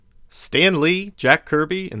Stan Lee, Jack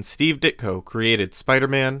Kirby, and Steve Ditko created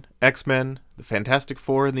Spider-Man, X-Men, the Fantastic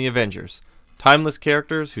Four, and the Avengers. Timeless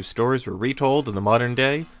characters whose stories were retold in the modern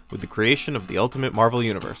day with the creation of the Ultimate Marvel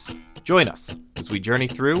Universe. Join us as we journey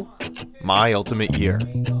through My Ultimate Year.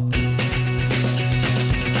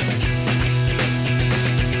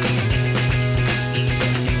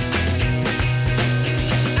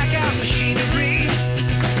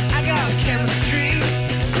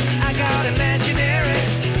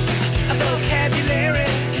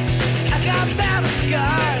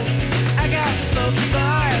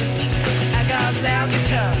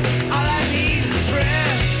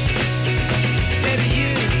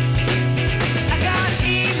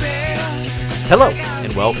 Hello,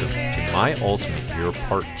 and welcome to My Ultimate Year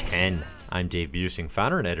Part 10. I'm Dave Busing,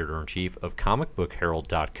 founder and editor-in-chief of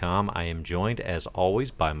comicbookherald.com. I am joined, as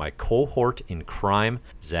always, by my cohort in crime,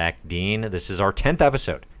 Zach Dean. This is our 10th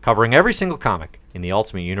episode, covering every single comic in the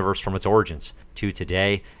Ultimate Universe from its origins to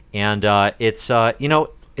today. And Zach, it's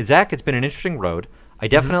been an interesting road. I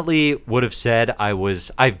definitely would have said I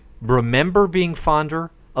remember being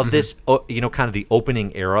fonder of this, kind of the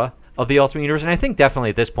opening era of the Ultimate Universe. And I think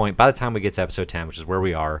definitely at this point, by the time we get to episode 10, which is where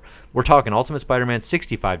we are, we're talking Ultimate Spider-Man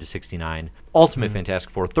 65 to 69, Ultimate Fantastic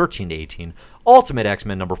Four 13 to 18, Ultimate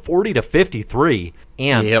X-Men number 40 to 53,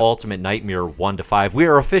 and Ultimate Nightmare 1 to 5. We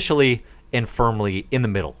are officially and firmly in the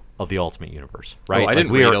middle of the Ultimate Universe, right? Oh, I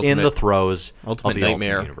didn't we read are in the throes Ultimate of the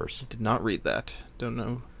Nightmare. Ultimate Universe. Did not read that. Don't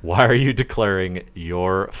know. Why are you declaring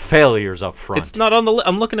your failures up front? It's not on the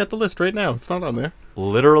I'm looking at the list right now. It's not on there.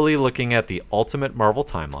 Literally looking at the Ultimate Marvel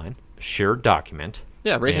Timeline, shared document.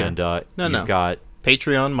 Yeah, right here. And you've got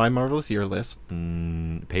Patreon, My Marvelous Year list.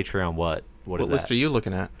 Patreon what? What is that? What list are you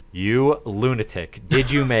looking at? You lunatic. Did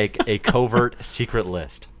you make a covert secret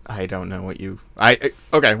list? I don't know what you...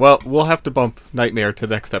 Okay, well, we'll have to bump Nightmare to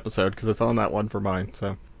next episode, because it's on that one for mine,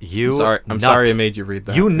 so... I'm sorry I made you read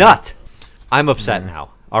that. You nut! I'm upset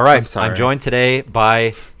now. All right, I'm sorry. I'm joined today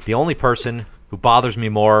by the only person who bothers me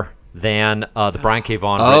more than the Brian K.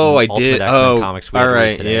 Vaughan Ultimate X-Men comics we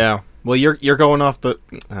read today. Yeah. Well, you're going off the...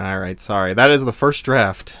 All right, sorry. That is the first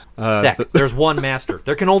draft. Zach, there's one master.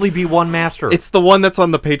 There can only be one master. It's the one that's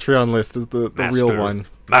on the Patreon list, is the real one.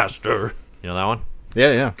 Master. You know that one?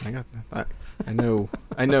 Yeah, I got that. I know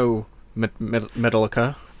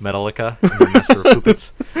Metallica. Metallica, and Master of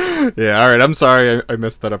Puppets. Yeah, all right. I'm sorry, I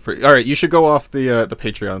messed that up for you. All right, you should go off the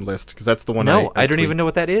Patreon list because that's the one. No, I don't even know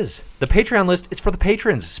what that is. The Patreon list is for the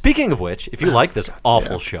patrons. Speaking of which, if you like this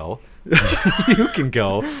awful show, you can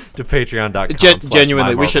go to patreon.com.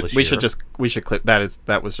 Genuinely, we should clip that.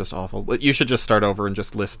 That was just awful. You should just start over and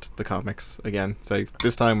just list the comics again. Say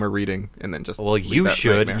this time we're reading, and then just. Well, you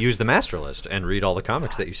should use the master list and read all the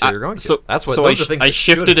comics that you say you're going to. So that's what. So those are things I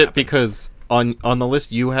shifted it because on the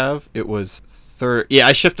list you have it was third. Yeah,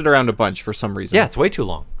 I shifted around a bunch for some reason. Yeah, it's way too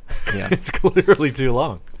long. Yeah, it's clearly too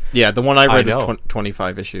long. Yeah, the one I read was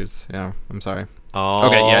 25 issues. Yeah, I'm sorry. Oh,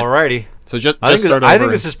 okay, yeah. Alrighty. So just start over. I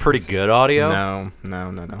think this is pretty good audio.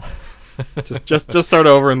 No. just start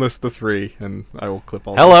over and list the three, and I will clip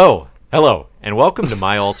all. Hello, and welcome to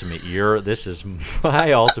My Ultimate Year. This is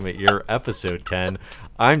My Ultimate Year, episode 10.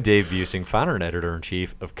 I'm Dave Busing, founder and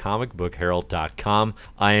editor-in-chief of comicbookherald.com.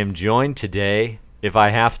 I am joined today, if I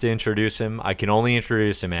have to introduce him, I can only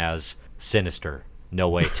introduce him as Sinister. No,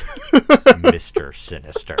 wait. Mr.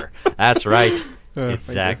 Sinister. That's right. It's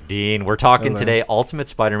Zach Dean. We're talking today Ultimate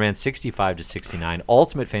Spider-Man 65 to 69,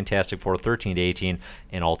 Ultimate Fantastic Four 13 to 18,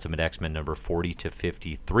 and Ultimate X-Men number 40 to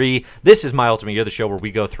 53. This is My Ultimate Year, the show where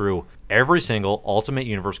we go through every single Ultimate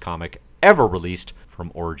Universe comic ever released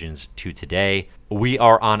from Origins to today. We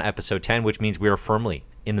are on episode 10, which means we are firmly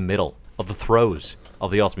in the middle of the throes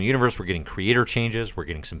of the Ultimate Universe. We're getting creator changes. We're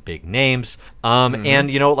getting some big names. And,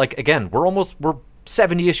 again, we're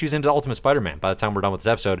 70 issues into Ultimate Spider-Man. By the time we're done with this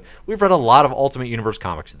episode, we've read a lot of Ultimate Universe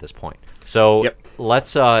comics at this point. So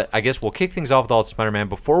let's, I guess we'll kick things off with Ultimate Spider-Man.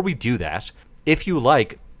 Before we do that, if you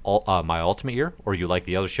like My Ultimate Year, or you like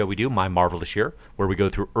the other show we do, My Marvelous Year, where we go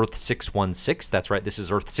through Earth 616. That's right, this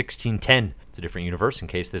is Earth 1610. It's a different universe. In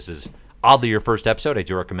case this is oddly your first episode, I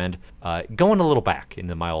do recommend going a little back in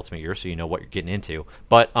the My Ultimate Year so you know what you're getting into.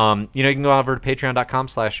 But, you can go over to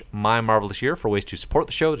patreon.com/MyMarvelousYear for ways to support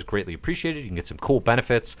the show. It's greatly appreciated. You can get some cool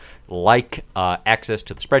benefits like access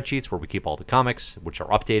to the spreadsheets where we keep all the comics, which are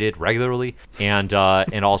updated regularly. And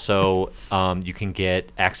also you can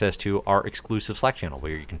get access to our exclusive Slack channel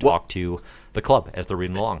where you can talk to the club as they're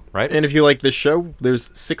reading along, right? And if you like this show,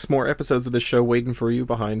 there's 6 more episodes of this show waiting for you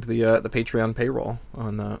behind the Patreon paywall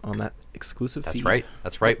on that exclusive feed.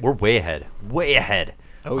 That's right. We're way ahead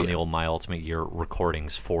on the old My Ultimate Year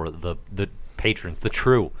recordings for the patrons, the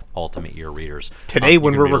true Ultimate Year readers. Today, You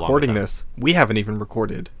when can we're read along with recording them. this, we haven't even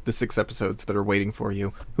recorded the 6 episodes that are waiting for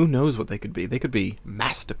you. Who knows what they could be? They could be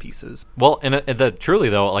masterpieces. Well, and truly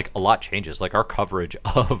though, like a lot changes. Like our coverage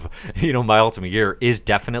of My Ultimate Year is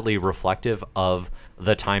definitely reflective of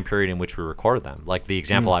the time period in which we recorded them. Like the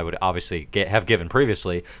example I would obviously have given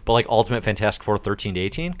previously, but like Ultimate Fantastic Four 13 to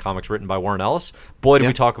 18, comics written by Warren Ellis. Boy, do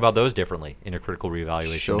we talk about those differently in a critical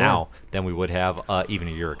reevaluation now than we would have even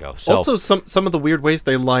a year ago. So Also, some of the weird ways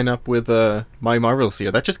they line up with My Marvelous Year,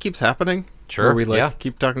 that just keeps happening. Sure, Where we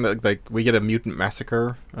keep talking like we get a Mutant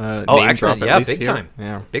Massacre name drop excellent. at Yeah, least big here. time.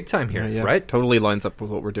 Yeah. Big time here, Yeah, right? Totally lines up with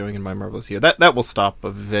what we're doing in My Marvelous Year. That will stop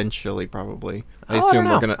eventually, probably. I don't assume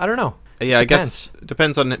know. we're gonna. I don't know. Yeah, I Depends. guess it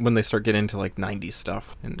depends on when they start getting into like 90s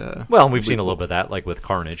stuff. And Well, we've seen a little bit of that, like with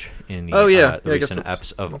Carnage in the, I the guess recent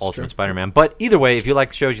that's eps of true. Ultimate Spider-Man. But either way, if you like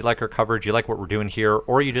the shows, you like our coverage, you like what we're doing here,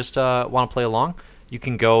 or you just want to play along, you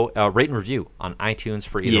can go rate and review on iTunes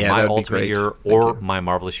for either My that'd be Ultimate great. Year Thank or you. My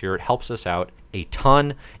Marvelous Year. It helps us out a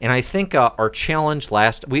ton. And I think our challenge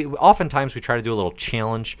oftentimes we try to do a little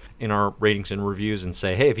challenge in our ratings and reviews and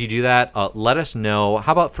say, hey, if you do that, let us know.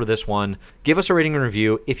 How about for this one, give us a rating and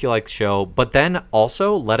review if you like the show, but then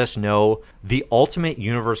also let us know the Ultimate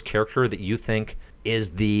Universe character that you think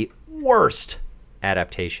is the worst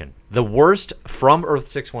adaptation, the worst from Earth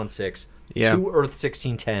 616 to Earth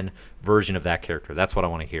 1610 version of that character. That's what I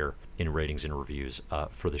want to hear in ratings and reviews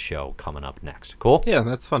for the show coming up next. Cool? Yeah,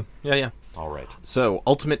 that's fun. Yeah. All right. So,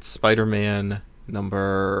 Ultimate Spider-Man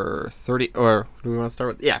number 30, or do we want to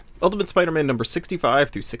start with? Yeah, Ultimate Spider-Man number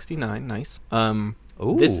 65 through 69. Nice.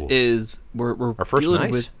 Ooh. This is we're Our first dealing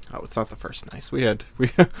nice? with. Oh, it's not the first nice. We did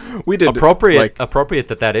Appropriate like,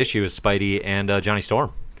 that issue is Spidey and Johnny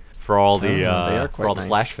Storm for all the they are for all quite the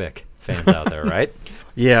nice. slash fic fans out there, right?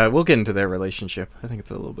 Yeah, we'll get into their relationship. I think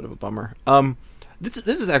it's a little bit of a bummer.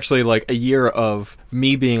 This is actually like a year of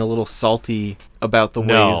me being a little salty about the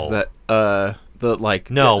No. ways that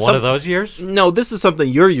One of those years? No, this is something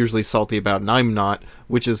you're usually salty about, and I'm not,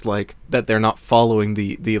 which is like that they're not following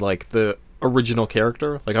the original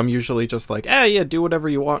character. Like I'm usually just like, do whatever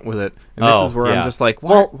you want with it. And this is where I'm just like,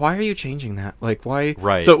 why are you changing that? Like why?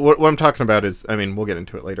 Right. So what I'm talking about is, I mean, we'll get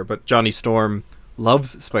into it later, but Johnny Storm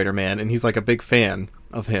loves Spider-Man and he's like a big fan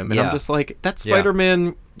of him. And I'm just like, that's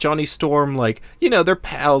Spider-Man, Johnny Storm, like, they're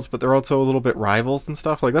pals, but they're also a little bit rivals and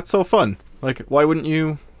stuff. Like that's so fun. Like why wouldn't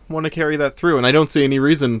you want to carry that through? And I don't see any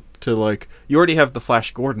reason to, like, you already have the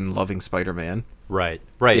Flash Gordon loving Spider-Man. Right.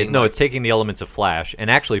 Being It's taking the elements of Flash,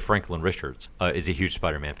 and actually Franklin Richards is a huge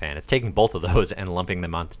Spider-Man fan. It's taking both of those and lumping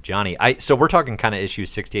them onto Johnny. So we're talking kind of issues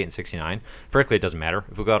 68 and 69. Frankly, it doesn't matter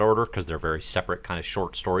if we got order because they're very separate kind of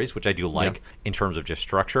short stories, which I do like in terms of just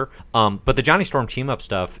structure. But the Johnny Storm team-up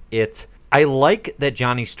stuff, I like that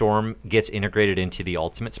Johnny Storm gets integrated into the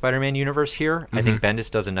Ultimate Spider-Man universe here. I think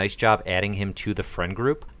Bendis does a nice job adding him to the friend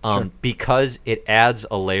group because it adds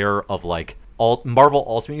a layer of, like, Marvel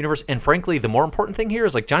Ultimate Universe. And frankly, the more important thing here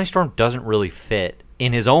is, like, Johnny Storm doesn't really fit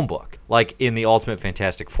in his own book. Like, in the Ultimate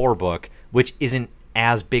Fantastic Four book, which isn't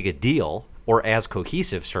as big a deal or as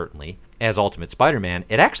cohesive, certainly, as Ultimate Spider-Man.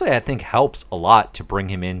 It actually, I think, helps a lot to bring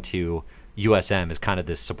him into USM as kind of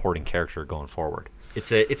this supporting character going forward.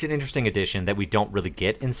 It's an interesting addition that we don't really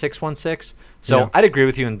get in 616. So I'd agree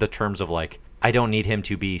with you in the terms of, like, I don't need him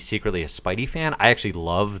to be secretly a Spidey fan. I actually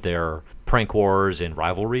love their prank wars and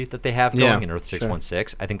rivalry that they have going in Earth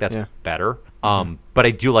 616. I think that's better. But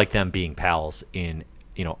I do like them being pals in,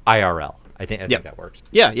 IRL. I think that works.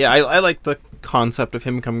 Yeah, I like the concept of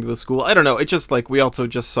him coming to the school. I don't know, it's just like we also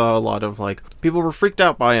just saw a lot of, like, people were freaked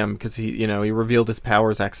out by him because he revealed his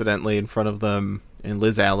powers accidentally in front of them. And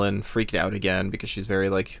Liz Allen freaked out again because she's very,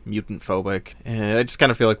 like, mutant phobic. And I just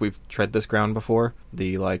kind of feel like we've tread this ground before.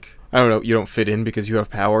 The, like, I don't know, you don't fit in because you have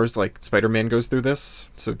powers. Like, Spider-Man goes through this.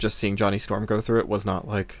 So just seeing Johnny Storm go through it was not,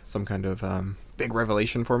 like, some kind of big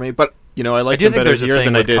revelation for me. But, I like him better here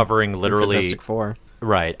than I did covering literally Fantastic Four.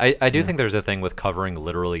 Right. I do think there's a thing with covering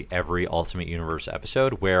literally every Ultimate Universe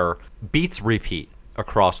episode where beats repeat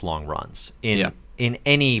across long runs in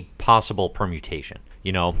any possible permutation.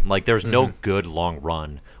 Like there's no good long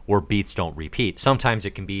run where beats don't repeat. Sometimes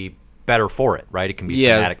it can be better for it, right? It can be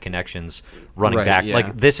thematic connections running back. Yeah.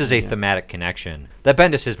 Like this is a thematic connection that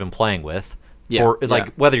Bendis has been playing with for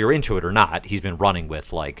whether you're into it or not. He's been running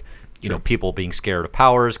with, like, people being scared of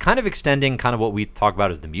powers, kind of extending kind of what we talk about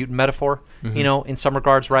as the mutant metaphor, in some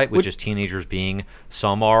regards, right? Which is teenagers being,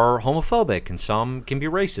 some are homophobic and some can be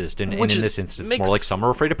racist. And in this instance, more like some are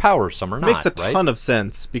afraid of powers, some are not. Makes a ton of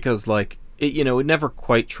sense because, like, it never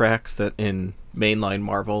quite tracks that in mainline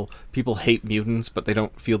Marvel, people hate mutants, but they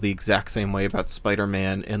don't feel the exact same way about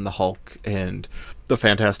Spider-Man and the Hulk and the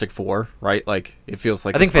Fantastic Four, right? Like, it feels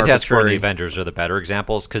like I think Fantastic Four and the arbitrary... Avengers are the better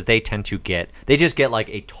examples because they tend to they just get like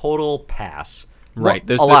a total pass. Right.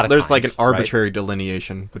 There's like an arbitrary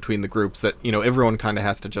delineation between the groups that, everyone kind of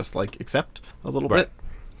has to just, like, accept a little bit.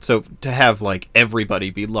 So to have, like, everybody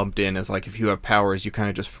be lumped in as, like, if you have powers, you kind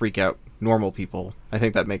of just freak out normal people. I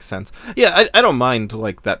think that makes sense. Yeah, I don't mind,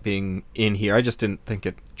 like, that being in here. I just didn't think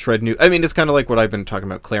it tread new. I mean, it's kind of like what I've been talking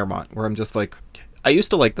about Claremont, where I'm just like, I used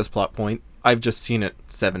to like this plot point. I've just seen it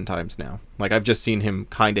 7 times now. Like, I've just seen him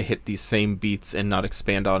kind of hit these same beats and not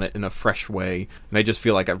expand on it in a fresh way. And I just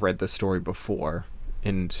feel like I've read this story before.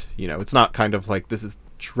 And, it's not kind of like this is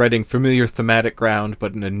treading familiar thematic ground,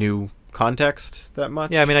 but in a new context that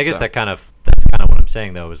much. Yeah, I mean, I guess that's kind of what I'm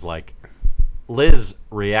saying, though, is like Liz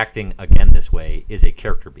reacting again this way is a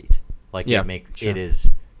character beat. Like, it is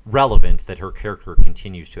relevant that her character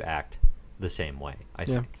continues to act the same way, I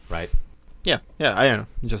think, right? Yeah, I don't know.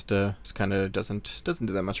 Just kind of doesn't do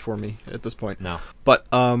that much for me at this point. No. But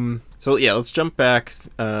so yeah, let's jump back.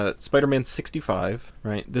 Spider-Man 65,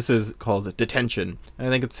 right? This is called Detention. And I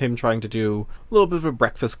think it's him trying to do a little bit of a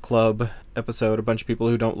Breakfast Club episode. A bunch of people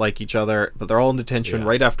who don't like each other, but they're all in detention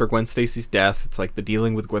right after Gwen Stacy's death. It's like the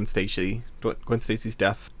dealing with Gwen Stacy's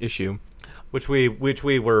death issue, which we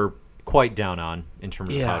were quite down on in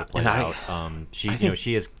terms of how it played out.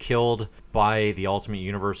 She is killed by the Ultimate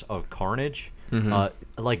Universe of Carnage.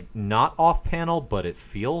 Like, not off panel, but it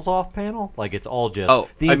feels off panel. Like, it's all just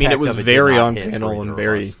it was very on panel and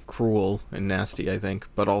very cruel and nasty, I think,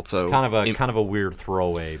 but also kind of a weird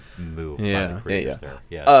throwaway move. Yeah. There.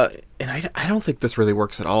 And I don't think this really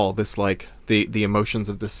works at all. This, like, the emotions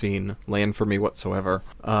of this scene land for me whatsoever.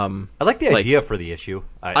 I like the idea for the issue.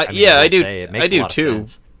 I do. It makes I do a lot too. of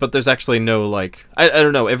sense. But there's actually no, like, I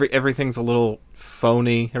don't know, everything's a little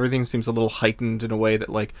phony. Everything seems a little heightened in a way that,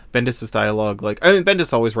 like, Bendis' dialogue, like, I mean,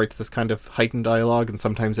 Bendis always writes this kind of heightened dialogue, and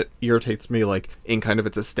sometimes it irritates me, like, in kind of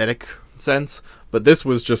its aesthetic sense. But this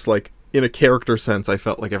was just, like, in a character sense, I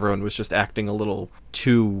felt like everyone was just acting a little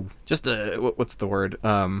too, what's the word?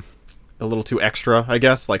 A little too extra, I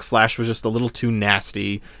guess. Like, Flash was just a little too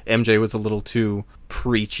nasty. MJ was a little too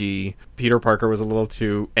preachy. Peter Parker was a little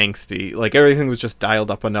too angsty. Like, everything was just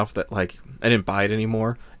dialed up enough that, like, I didn't buy it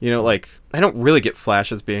anymore. Like, I don't really get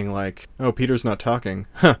Flash as being like, oh, Peter's not talking.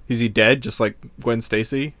 Huh, is he dead? Just like Gwen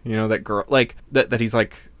Stacy? That girl. Like, that he's,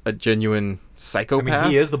 like, a genuine psychopath? I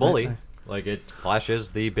mean, he is the bully. Like, Flash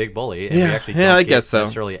is the big bully, and we actually don't get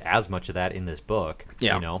necessarily as much of that in this book.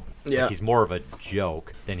 Yeah. Like, he's more of a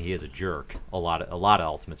joke than he is a jerk. A lot of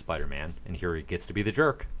Ultimate Spider-Man, and here he gets to be the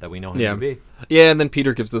jerk that we know him to be. Yeah, and then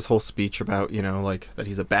Peter gives this whole speech about, like, that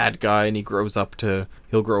he's a bad guy, and he'll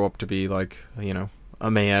grow up to be, like, a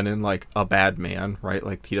man and, like, a bad man, right?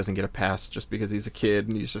 Like, he doesn't get a pass just because he's a kid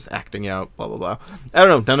and he's just acting out, blah, blah, blah. I don't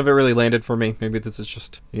know. None of it really landed for me. Maybe this is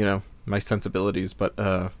just, my sensibilities, but,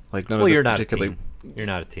 like, none of this particularly... You're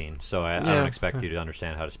not a teen, so I don't expect you to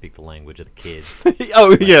understand how to speak the language of the kids.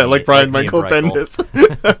 Like Brian Michael Bendis.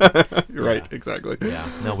 Right, exactly. Yeah,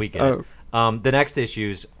 no, we get it. The next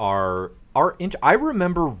issues are I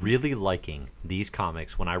remember really liking these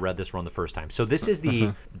comics when I read this run the first time. So this is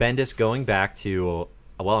the Bendis going back to,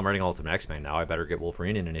 I'm writing Ultimate X-Men now, I better get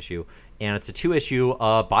Wolverine in an issue. And it's a 2-issue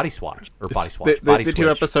body swatch. The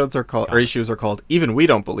 2 episodes are called, or issues are called, Even We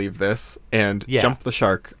Don't Believe This, and Jump the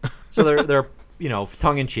Shark. So they're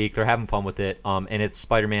tongue-in-cheek, they're having fun with it, and it's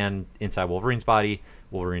Spider-Man inside Wolverine's body,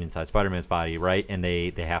 Wolverine inside Spider-Man's body, right? And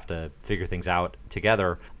they have to figure things out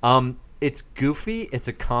together. It's goofy, it's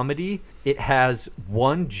a comedy, it has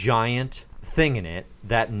one giant thing in it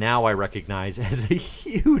that now I recognize as a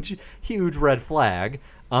huge red flag.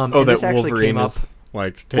 And that this actually Wolverine came up, is,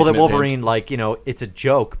 like, that Wolverine, like, it's a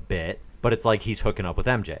joke bit, but it's like he's hooking up with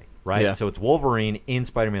MJ. Right, so it's Wolverine in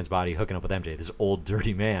Spider-Man's body hooking up with MJ, this old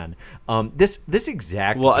dirty man. This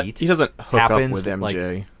exact beat he doesn't hook happens, up with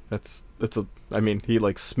MJ. Like, I mean, he,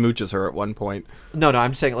 like, smooches her at one point. No,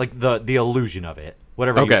 I'm saying, like, the illusion of it.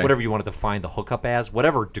 Whatever you want to define the hookup as,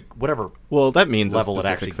 whatever. Well, that means level a it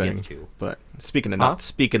actually thing, gets to. But speaking of not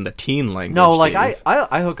speaking the teen language, no, like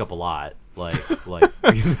I hook up a lot. Like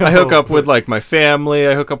I hook up with, like, my family.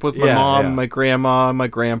 I hook up with my mom, my grandma, my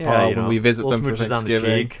grandpa when we visit them for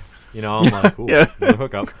Thanksgiving. I'm like, ooh, another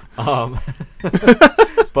hookup.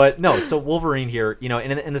 But no, so Wolverine here,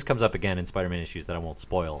 and this comes up again in Spider-Man issues that I won't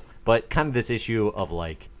spoil, but kind of this issue of,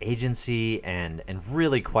 like, agency and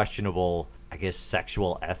really questionable, I guess,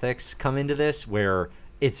 sexual ethics come into this, where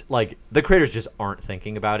it's like the creators just aren't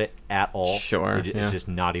thinking about it at all. Sure, It's just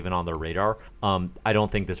not even on their radar. I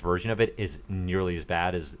don't think this version of it is nearly as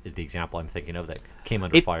bad as the example I'm thinking of that came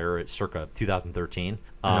under fire at circa 2013.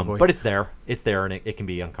 But it's there, and it can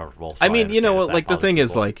be uncomfortable. So I mean, you know, understand if like that the thing bothers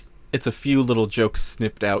is, people. like, it's a few little jokes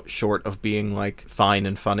snipped out short of being like fine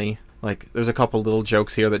and funny. Like, there's a couple little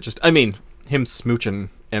jokes here that just, I mean, him smooching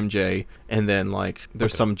MJ, and then like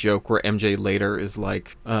there's some joke where MJ later is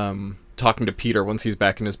like talking to Peter once he's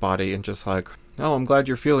back in his body and just like, oh, I'm glad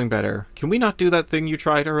you're feeling better. Can we not do that thing you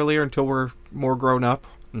tried earlier until we're more grown up?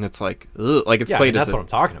 And it's like, ugh. Like, it's played as that's what I'm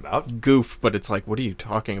talking about. goof, but it's like, what are you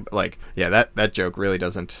talking about? Like, yeah, that joke really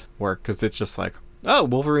doesn't work, because it's just like, oh,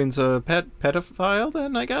 Wolverine's a pedophile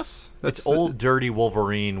then, I guess? It's old, dirty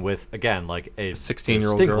Wolverine with, again, like a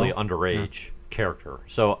 16-year-old distinctly girl. underage character.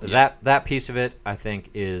 So that piece of it, I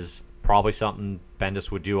think, is probably something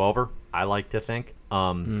Bendis would do over, I like to think.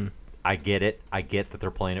 I get it. I get that they're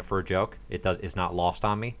playing it for a joke. It's not lost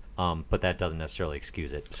on me. But that doesn't necessarily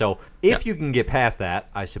excuse it. So if you can get past that,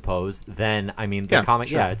 I suppose, then, I mean, the comic,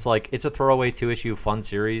 sure. it's like, it's a throwaway 2-issue fun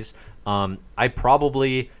series. I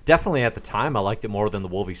definitely at the time, I liked it more than the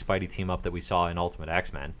Wolvie Spidey team up that we saw in Ultimate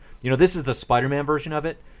X-Men. You know, this is the Spider-Man version of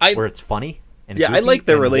it, where it's funny. And I goofy, like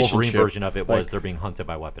their and the relationship. Wolverine version of it was Like, they're being hunted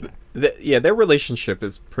by Weapon X. their relationship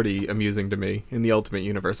is pretty amusing to me in the Ultimate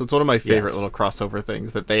Universe. It's one of my favorite Yes. little crossover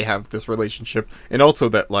things, that they have this relationship, and also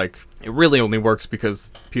that, like, it really only works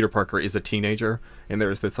because Peter Parker is a teenager, and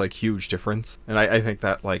there's this, like, huge difference. And I think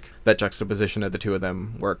that, like, that juxtaposition of the two of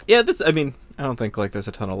them work. Yeah, I mean, I don't think, like, there's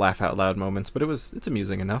a ton of laugh out loud moments, but it's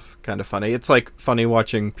amusing enough, kind of funny. It's, like, funny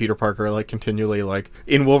watching Peter Parker, like, continually, like,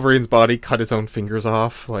 in Wolverine's body, cut his own fingers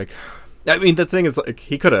off, like... I mean, the thing is, like,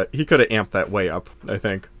 he could have amped that way up, I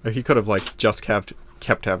think. He could have, like, just kept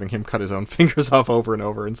having him cut his own fingers off over and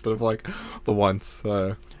over instead of, like, the once.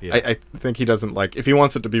 I think he doesn't, like, if he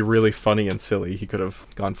wants it to be really funny and silly, he could have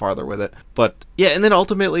gone farther with it. But, yeah, and then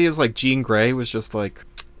ultimately is, like, Jean Grey was just like,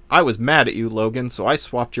 I was mad at you, Logan, so I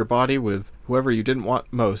swapped your body with whoever you didn't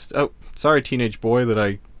want most. Oh, sorry, teenage boy, that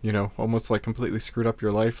I... you know, almost like completely screwed up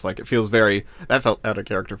your life. Like, it feels that felt out of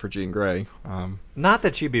character for Jean Grey. Not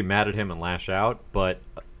that she'd be mad at him and lash out, but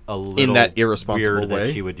a little in that irresponsible weird way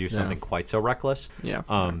that she would do something quite so reckless. Yeah.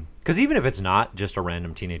 Because even if it's not just a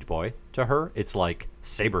random teenage boy to her, it's like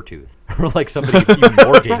Sabretooth or like somebody even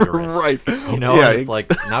more dangerous. Right. You know, Yeah, and it's like,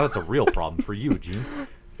 now that's a real problem for you, Jean.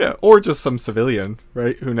 Yeah, or just some civilian,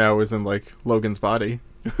 right, who now is in, like, Logan's body,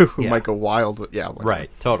 who might go wild. But yeah, whatever. Right,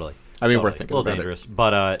 totally. I mean, Totally. we're thinking a little about dangerous, it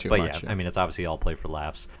but too but much, yeah. I mean, it's obviously all play for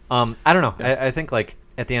laughs. I don't know. I think, like,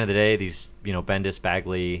 at the end of the day, these, you know, Bendis,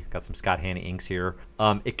 Bagley, got some Scott Hanna inks here.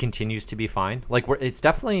 It continues to be fine. Like, it's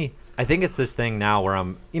definitely, I think it's this thing now where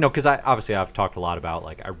I'm, you know, because I've talked a lot about,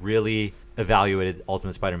 like, I really evaluated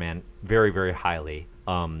Ultimate Spider-Man very, very highly.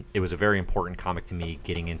 It was a very important comic to me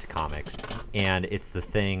getting into comics, and it's the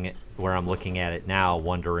thing where I'm looking at it now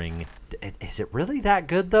wondering, is it really that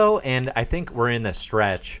good though? And I think we're in this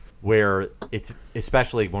stretch where it's,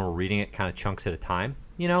 especially when we're reading it kind of chunks at a time,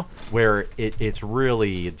 you know, where it's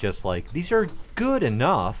really just like, these are good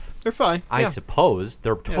enough. They're fine. I suppose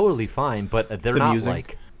they're totally fine, but they're not amusing.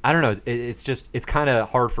 like, I don't know. It's just, it's kind of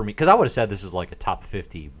hard for me, because I would have said this is like a top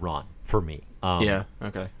 50 run for me. Yeah.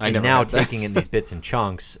 Okay. And now taking in these bits and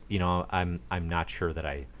chunks, you know, I'm not sure that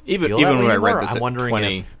I even feel when that way I read anymore. this I'm at wondering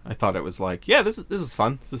 20, if, I thought it was like, yeah, this is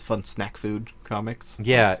fun. This is fun snack food comics.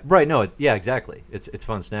 yeah, right. No, yeah, exactly. It's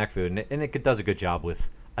fun snack food, and it does a good job with,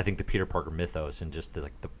 I think, the Peter Parker mythos and just the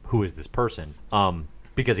who is this person.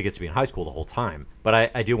 Because he gets to be in high school the whole time.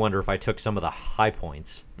 But I do wonder if I took some of the high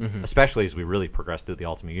points, especially as we really progressed through the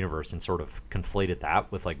Ultimate Universe, and sort of conflated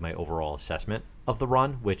that with, like, my overall assessment of the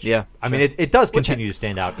run, which, I mean, it does continue to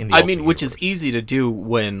stand out in the Ultimate which Universe. is easy to do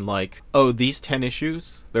when, like, oh, these 10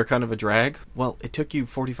 issues, they're kind of a drag. Well, it took you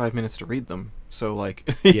 45 minutes to read them. So, like,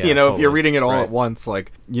 Yeah, you know, if you're totally. reading it all Right. at once,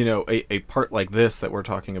 like, you know, a part like this that we're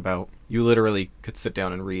talking about, you literally could sit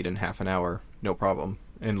down and read in half an hour, no problem.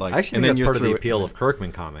 And, like, I actually and think then that's you're part of the through appeal it. of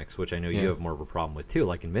Kirkman comics, which I know you Yeah. have more of a problem with too,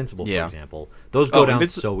 like Invincible, for Yeah. example. Those go down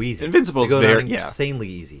Invinci- so easy. Invincible's They go down very- yeah. insanely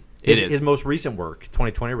easy. It His, is. his most recent work,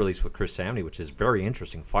 2020 release with Chris Samney, which is very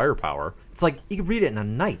interesting, Firepower. It's like you can read it in a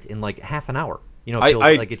night, in like half an hour. You know, it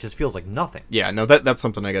feels like it just feels like nothing. Yeah, no, that's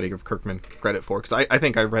something I gotta give Kirkman credit for, because I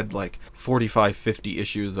think I read like 45, 50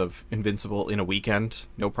 issues of Invincible in a weekend,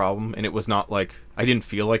 no problem, and it was not like, I didn't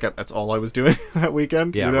feel like that's all I was doing that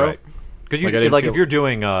weekend, Yeah, you know? right. Because Like, I didn't if feel- you're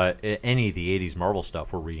doing any of the 80s Marvel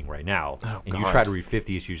stuff we're reading right now, and you God. try to read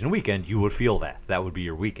 50 issues in a weekend, you would feel that. That would be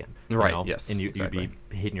your weekend. you Right, know? yes, And exactly. you'd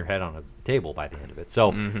be hitting your head on a table by the end of it.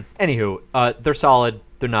 So, anywho, they're solid.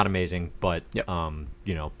 They're not amazing, but, Yep.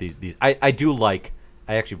 you know, these I do like,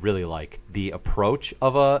 I actually really like the approach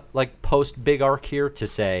of a like post big arc here to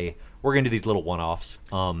say we're gonna do these little one-offs.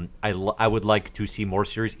 I would like to see more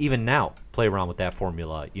series even now play around with that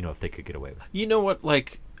formula. If they could get away with it. You know what,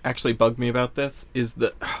 like, actually bugged me about this is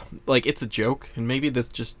that, like, it's a joke, and maybe this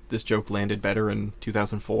joke landed better in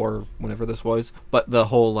 2004, whenever this was, but the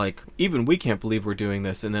whole, like, even we can't believe we're doing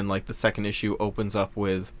this, and then, like, the second issue opens up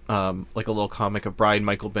with, like, a little comic of Brian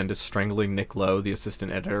Michael Bendis strangling Nick Lowe, the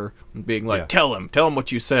assistant editor, and being like, tell him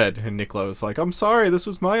what you said, and Nick Lowe's like, I'm sorry, this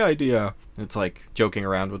was my idea. And it's, like, joking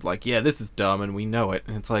around with, like, yeah, this is dumb, and we know it,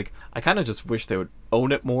 and it's like, I kind of just wish they would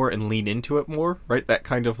own it more and lean into it more, right? That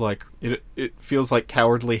kind of, like, it feels like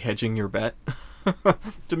cowardly hedging your bet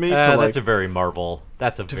to me. That's a very Marvel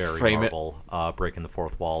breaking the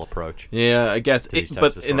fourth wall approach. Yeah, I guess.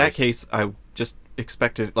 But in that case, I just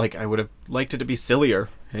expected, like, I would have liked it to be sillier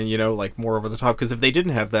and, like, more over the top. Because if they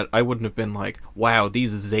didn't have that, I wouldn't have been like, wow,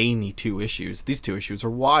 these zany these two issues are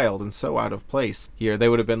wild and so out of place here. They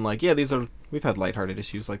would have been like, yeah, we've had lighthearted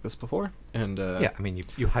issues like this before. And yeah, I mean,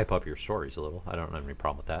 you hype up your stories a little. I don't have any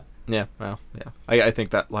problem with that. Yeah, well, yeah. I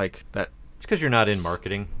think that, like, that... It's because you're not in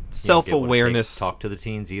marketing. Self-awareness. Talk to the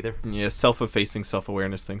teens either. Yeah, self-effacing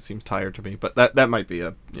self-awareness thing seems tired to me. But that might be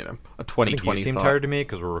a 2020 thought. You seem tired to me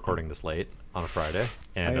because we're recording this late on a Friday.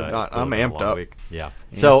 And I'm amped up. Week. Yeah.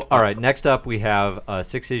 So, all right, next up we have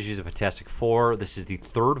 6 issues of Fantastic Four. This is the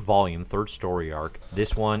third story arc.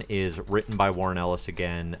 This one is written by Warren Ellis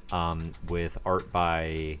again, with art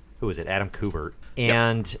by... who is it? Adam Kubert.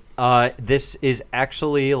 And this is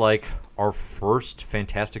actually like our first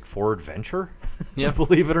Fantastic Four adventure,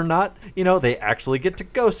 believe it or not. They actually get to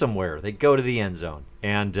go somewhere. They go to the end zone.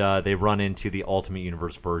 And they run into the Ultimate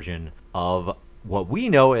Universe version of what we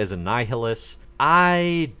know as Annihilus.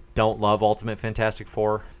 I don't love Ultimate Fantastic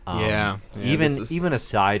Four. Even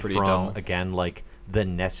aside from, dull. Again, like the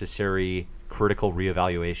necessary critical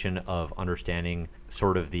reevaluation of understanding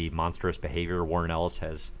sort of the monstrous behavior Warren Ellis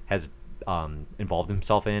has involved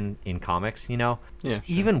himself in comics, Yeah, sure.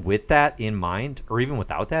 Even with that in mind, or even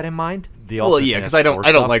without that in mind, because I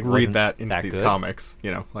don't like read that into these comics,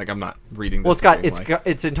 like I'm not reading. Well,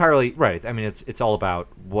 it's entirely right. I mean, it's all about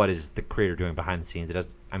what is the creator doing behind the scenes.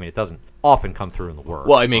 It doesn't often come through in the work.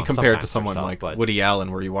 Well, I mean, compared to someone like Woody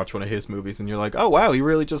Allen, where you watch one of his movies and you're like, oh wow, he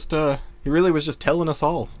really was just telling us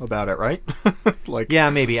all about it, right? Like, yeah,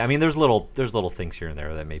 maybe. I mean, there's little things here and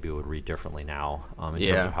there that maybe would read differently now, in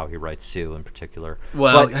terms of how he writes Sue in particular.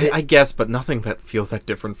 Well, I guess, but nothing that feels that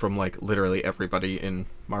different from like literally everybody in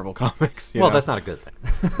Marvel Comics. Well, that's not a good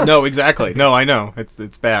thing. No, exactly. No, I know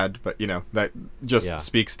it's bad, but that just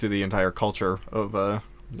speaks to the entire culture of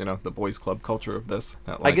the boys club culture of this.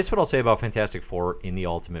 I guess what I'll say about Fantastic Four in the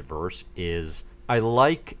Ultimate Verse is I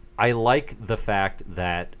like the fact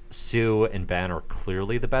that Sue and Ben are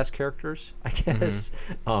clearly the best characters, I guess.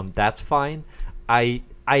 Mm-hmm. That's fine. I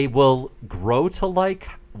will grow to like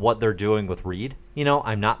what they're doing with Reed.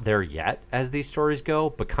 I'm not there yet as these stories go,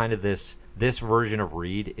 but kind of this version of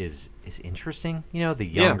Reed is interesting. The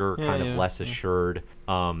younger, less assured,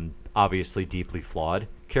 obviously deeply flawed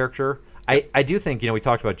character. I do think, we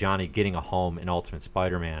talked about Johnny getting a home in Ultimate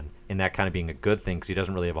Spider-Man and that kind of being a good thing because he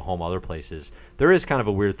doesn't really have a home other places. There is kind of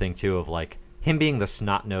a weird thing, too, of, like, him being the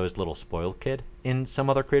snot-nosed little spoiled kid in some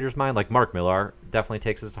other creator's mind. Like, Mark Millar definitely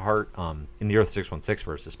takes this to heart, in the Earth 616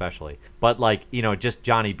 verse especially. But, like, just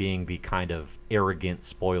Johnny being the kind of arrogant,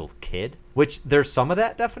 spoiled kid, which there's some of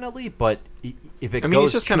that, definitely, but if it goes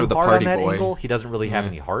he's just too kind of the hard party on that boy. Angle, he doesn't really have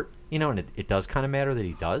any heart. And it does kind of matter that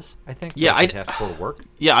he does, I think. Yeah, it has to work.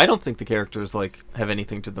 Yeah, I don't think the characters, like, have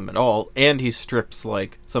anything to them at all. And he strips,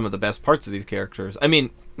 like, some of the best parts of these characters. I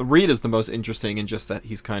mean, Reed is the most interesting in just that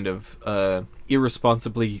he's kind of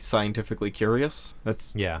irresponsibly scientifically curious.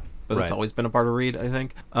 That's always been a part of Reed, I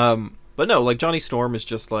think. But no, like, Johnny Storm is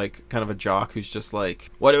just, like, kind of a jock who's just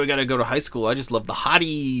like, why do we gotta go to high school? I just love the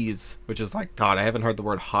hotties. Which is like, God, I haven't heard the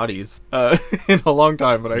word hotties in a long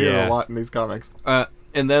time, but I hear it a lot in these comics.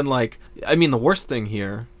 And then, like, I mean, the worst thing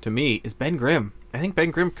here, to me, is Ben Grimm. I think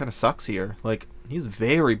Ben Grimm kind of sucks here. Like, he's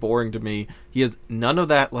very boring to me. He has none of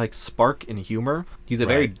that, like, spark and humor. He's a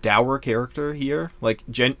very dour character here. Like,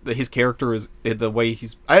 his character is the way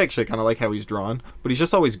he's... I actually kind of like how he's drawn. But he's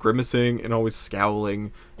just always grimacing and always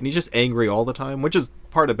scowling. And he's just angry all the time, which is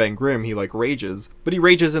part of Ben Grimm. He, like, rages. But he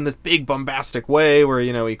rages in this big, bombastic way where,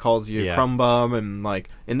 he calls you a crumb bum. And, like,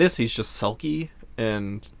 in this, he's just sulky.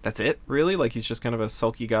 And that's it, really. Like, he's just kind of a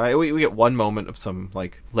sulky guy. We get one moment of some,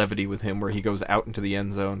 like, levity with him where he goes out into the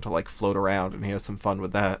end zone to, like, float around, and he has some fun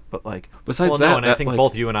with that. But, like, besides that... I think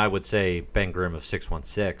both you and I would say Ben Grimm of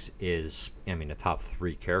 616 is, a top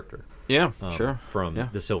 3 character. Yeah, sure. From Yeah.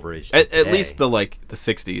 the Silver Age. At least the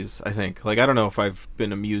 60s, I think. Like, I don't know if I've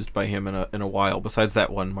been amused by him in a while, besides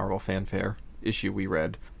that one Marvel Fanfare issue we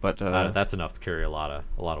read. But that's enough to carry a lot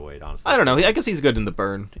of weight, honestly. I don't know. I guess he's good in the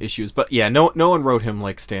Byrne issues, but yeah, no one wrote him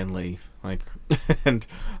like Stan Lee. Like, and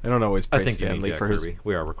I don't always praise Stan Lee for his.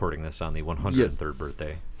 We are recording this on the 103rd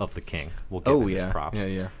birthday of the King. We'll give him his props.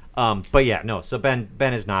 Yeah. But yeah, no. So Ben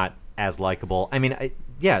is not as likable. I mean,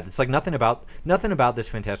 it's like nothing about this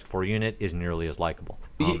Fantastic Four unit is nearly as likable.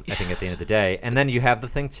 I think at the end of the day, and then you have the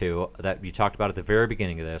thing too that you talked about at the very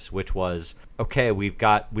beginning of this, which was okay. We've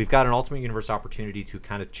got an Ultimate Universe opportunity to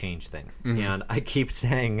kind of change things, and I keep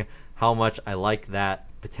saying how much I like that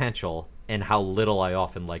potential and how little I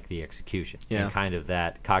often like the execution, and kind of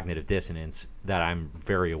that cognitive dissonance that I'm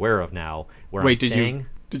very aware of now. Where Wait, did you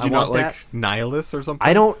not like Nihilus or something?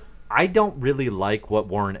 I don't really like what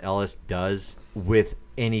Warren Ellis does with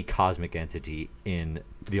any cosmic entity in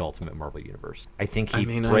the Ultimate Marvel Universe. I think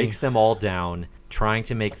he breaks them all down, trying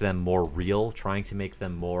to make them more real, trying to make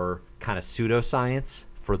them more kind of pseudoscience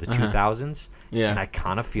for the 2000s. Yeah. And I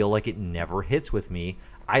kind of feel like it never hits with me.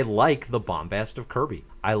 I like the bombast of Kirby.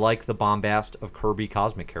 I like the bombast of Kirby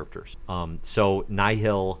cosmic characters. So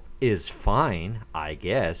Nihil is fine, I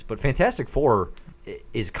guess, but Fantastic Four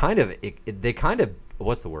is kind of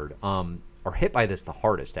what's the word? Are hit by this the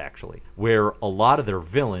hardest, actually, where a lot of their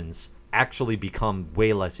villains actually become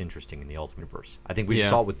way less interesting in the Ultimate Verse. I think we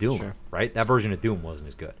saw it with Doom, right? That version of Doom wasn't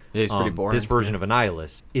as good. Yeah, he's pretty boring. This version of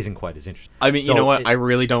Annihilus isn't quite as interesting. I mean, you know what? I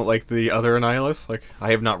really don't like the other Annihilus. Like, I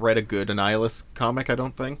have not read a good Annihilus comic, I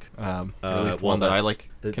don't think. At least one that I like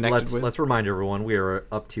connected with. Let's remind everyone, we are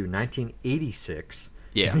up to 1986.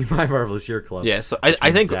 Yeah, My Marvelous Year Club. Yeah, so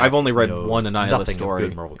I think I've only read one Annihilus story.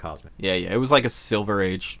 Good Marvel Cosmic. Yeah, it was like a Silver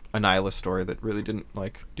Age Annihilus story that really didn't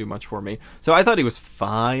do much for me. So I thought he was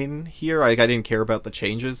fine here. I didn't care about the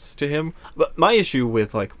changes to him. But my issue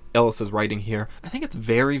with Ellis's writing here, I think it's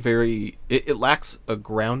very, very. It lacks a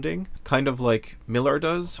grounding, kind of like Millar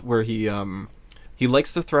does, where he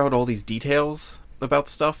likes to throw out all these details about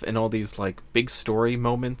stuff and all these big story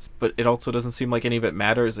moments, but it also doesn't seem like any of it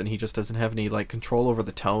matters, and he just doesn't have any control over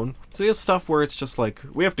the tone. So he has stuff where it's just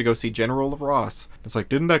we have to go see General Ross. It's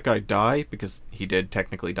didn't that guy die? Because he did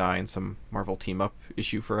technically die in some Marvel Team Up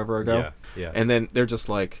issue forever ago. Yeah. And then they're just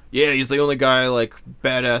yeah, he's the only guy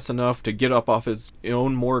badass enough to get up off his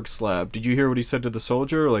own morgue slab. Did you hear what he said to the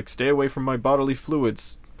soldier? Stay away from my bodily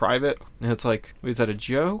fluids, Private. And it's wait, is that a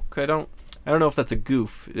joke? I don't know if that's a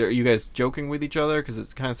goof. Are you guys joking with each other? Because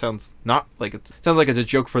it kind of sounds not like it sounds like it's a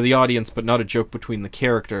joke for the audience, but not a joke between the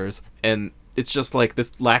characters. And it's just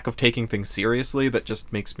this lack of taking things seriously that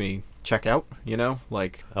just makes me check out. And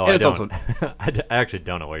it's also I actually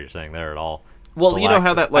don't know what you're saying there at all. Well, you know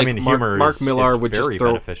how that humor Mark Millar would just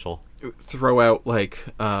beneficial. throw out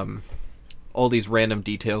all these random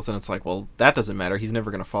details, and it's well, that doesn't matter. He's never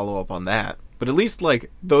going to follow up on that. But at least,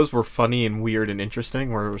 those were funny and weird and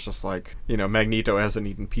interesting, where it was just Magneto hasn't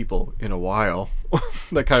eaten people in a while.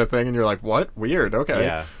 That kind of thing. And you're what? Weird. Okay.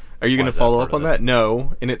 Yeah. Are you going to follow up on that?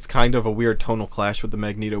 No. And it's kind of a weird tonal clash with the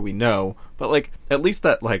Magneto we know. But, at least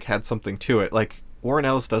that, had something to it. Warren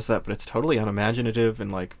Ellis does that, but it's totally unimaginative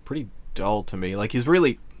and, pretty dull to me. He's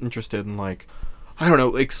really interested in, I don't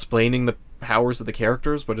know, explaining the powers of the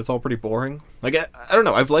characters, but it's all pretty boring. I don't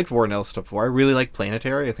know, I've liked Warren Ellis stuff before. I really like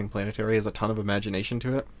Planetary. I think Planetary has a ton of imagination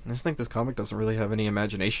to it. I just think this comic doesn't really have any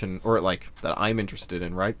imagination, or that I'm interested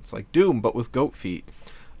in, right? It's Doom, but with goat feet.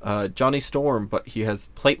 Johnny Storm, but he has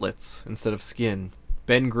platelets instead of skin.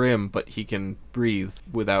 Ben Grimm, but he can breathe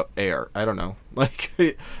without air. I don't know.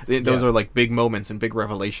 Those are big moments and big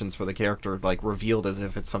revelations for the character, revealed as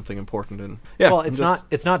if it's something important. And yeah, well,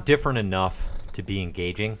 it's not different enough to be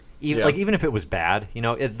engaging. Even if it was bad,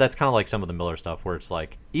 that's kind of like some of the Miller stuff where it's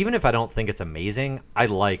even if I don't think it's amazing, I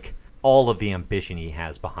like all of the ambition he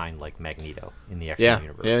has behind Magneto in the X-Men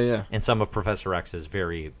universe. Yeah. And some of Professor X's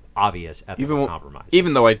very obvious ethical compromises.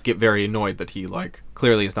 Even though I'd get very annoyed that he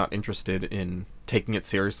clearly is not interested in taking it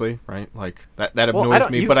seriously, right? That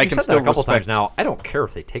annoys me, but I can still a couple respect. Times now. I don't care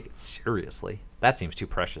if they take it seriously. That seems too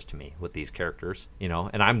precious to me with these characters, and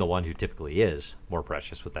I'm the one who typically is more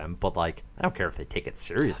precious with them. But I don't care if they take it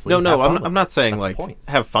seriously. No, I'm not saying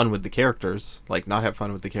have fun with the characters, not have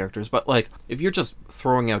fun with the characters. But if you're just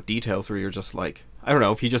throwing out details where you're just I don't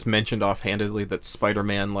know, if he just mentioned offhandedly that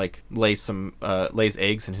Spider-Man lays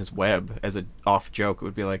eggs in his web as an off joke, it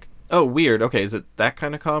would be oh, weird. Okay, is it that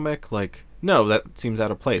kind of comic? No, that seems out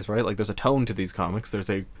of place, right? There's a tone to these comics. There's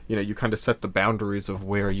you kind of set the boundaries of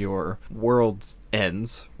where your world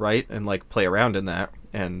ends, right? And play around in that.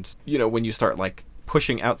 And when you start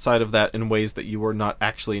pushing outside of that in ways that you are not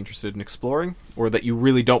actually interested in exploring, or that you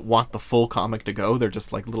really don't want the full comic to go. They're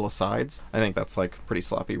just like little asides. I think that's like pretty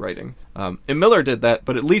sloppy writing. And Miller did that,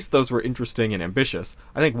 but at least those were interesting and ambitious.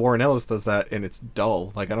 I think Warren Ellis does that, and it's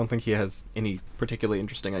dull. Like, I don't think he has any particularly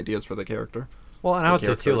interesting ideas for the character. Well, and I would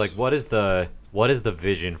say too, like, what is the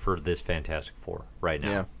vision for this Fantastic Four right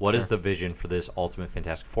now? Yeah, what is the vision for this Ultimate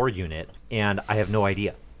Fantastic Four unit? And I have no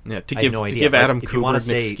idea. Yeah, to give Adam Kubert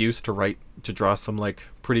an excuse to draw some like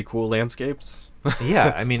pretty cool landscapes.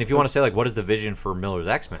 Yeah, I mean, if you want to say like, what is the vision for Miller's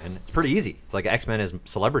X-Men? It's pretty easy. It's like X-Men as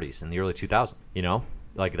celebrities in the early 2000s. You know,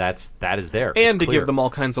 like that is there. And to give them all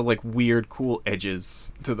kinds of like weird, cool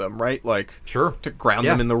edges to them, right? Like, sure, to ground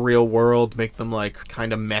them in the real world, make them like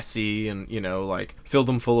kind of messy, and like fill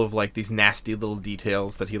them full of like these nasty little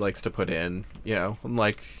details that he likes to put in. And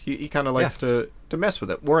like he kind of likes to mess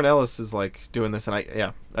with it. Warren Ellis is like doing this, and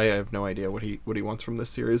I have no idea what he wants from this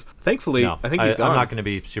series. Thankfully, I think he's gone. I'm not going to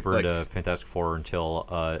be super into Fantastic Four until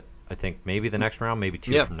I think maybe the next round, maybe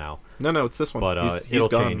two from now. No, it's this one. But he's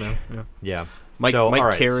gone change. Now. Yeah.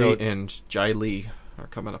 Mike Carey and Jai Lee are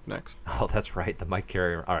coming up next. Oh, that's right, the Mike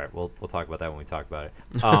Carey. All right, we'll talk about that when we talk about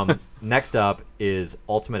it. Next up is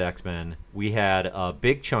Ultimate X-Men. We had a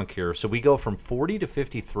big chunk here, so we go from 40 to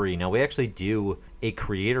 53. Now we actually do a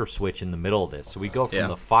creator switch in the middle of this, so we go from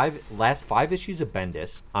the last five issues of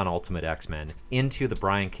Bendis on Ultimate X-Men into the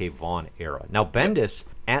Brian K. Vaughan era. Now Bendis,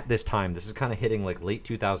 at this time, this is kind of hitting like late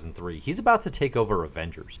 2003. He's about to take over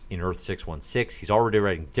Avengers in Earth 616. He's already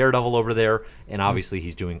writing Daredevil over there, and obviously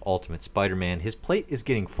he's doing Ultimate Spider-Man. His plate is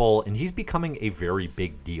getting full, and he's becoming a very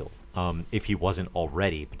big deal. If he wasn't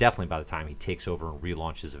already, but definitely by the time he takes over and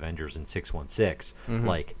relaunches Avengers in 616,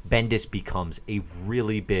 like Bendis becomes a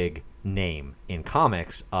really big name in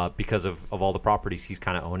comics because of all the properties he's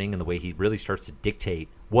kind of owning and the way he really starts to dictate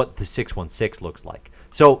what the 616 looks like.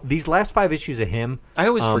 So these last five issues of him, I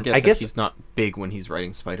always forget that he's not big when he's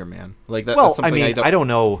writing Spider-Man. Like that. Well, that's something I don't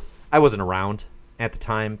know. I wasn't around at the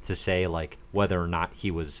time to say like whether or not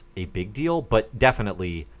he was a big deal, but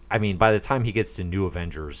definitely, I mean, by the time he gets to New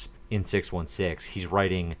Avengers in 616,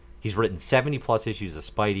 he's written 70 plus issues of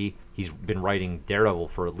Spidey. He's been writing Daredevil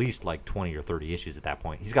for at least like 20 or 30 issues at that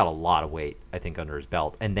point. He's got a lot of weight, I think, under his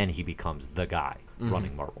belt, and then he becomes the guy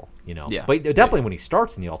running Marvel, Yeah. But definitely when he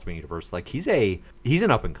starts in the Ultimate Universe, like he's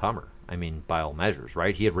an up and comer. I mean, by all measures,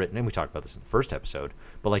 right? He had written, and we talked about this in the first episode,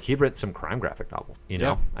 but like he'd written some crime graphic novels, you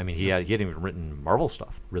know? I mean, he hadn't even written Marvel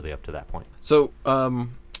stuff really up to that point. So,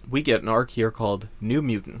 we get an arc here called New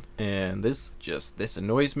Mutant, and this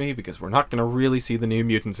annoys me because we're not going to really see the New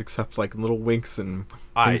Mutants except like little winks and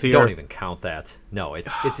things here. Don't even count that. No,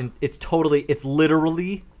 it's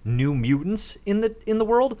literally New Mutants in the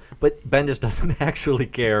world, but Bendis doesn't actually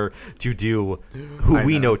care to do who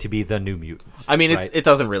we know to be the New Mutants. I mean, right? it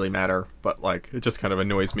doesn't really matter, but like it just kind of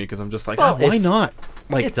annoys me because I'm just like, why not?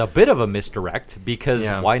 Like, it's a bit of a misdirect because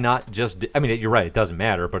why not just? I mean, you're right, it doesn't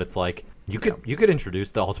matter, but it's like. You could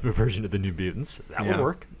introduce the Ultimate version of the New Mutants. That would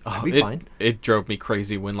work. That'd be fine. It drove me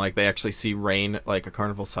crazy when like they actually see Rain at like a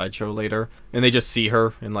carnival sideshow later, and they just see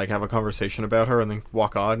her and like have a conversation about her, and then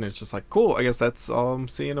walk on, and it's just like, cool. I guess that's all I'm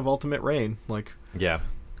seeing of Ultimate Rain. Like,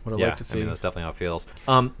 what I'd like to see. I mean, that's definitely how it feels.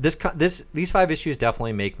 These five issues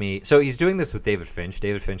definitely make me. So he's doing this with David Finch.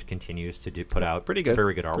 David Finch continues to put out very good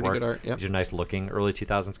artwork. Pretty good art. Yep. These are nice looking early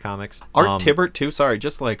 2000s comics. Art Tibbert too. Sorry,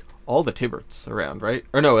 just like all the Tibberts around, right?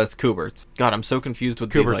 Or no, that's Kuberts. God, I'm so confused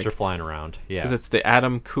with Kuberts are flying around. Yeah, because it's the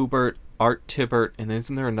Adam Kubert, Art Tibbert, and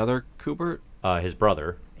isn't there another Kubert? His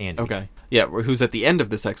brother Andy. Okay, yeah, who's at the end of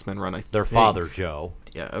this X-Men run? Their father Joe.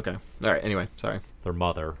 Yeah. Okay. All right. Anyway, sorry. Their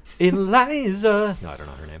mother, Eliza. No, I don't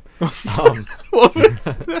know her name.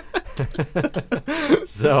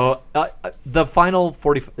 So the final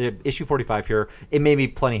issue 45 here, it made me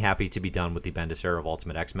plenty happy to be done with the Bendis era of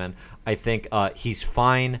Ultimate X-Men. I think he's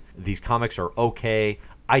fine. These comics are okay.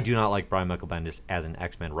 I do not like Brian Michael Bendis as an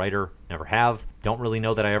X-Men writer. Never have. Don't really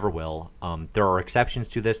know that I ever will. There are exceptions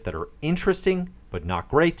to this that are interesting, but not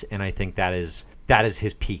great. And I think that is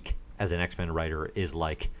his peak as an X-Men writer, is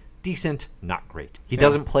like decent, not great. He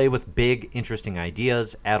doesn't play with big, interesting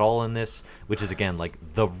ideas at all in this, which is, again, like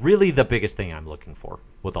the biggest thing I'm looking for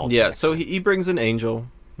with all. Yeah, so he brings an Angel.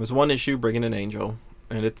 There's one issue bringing an Angel,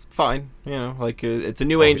 and it's fine. You know, like it's a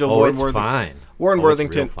new Angel. It's fine. Warren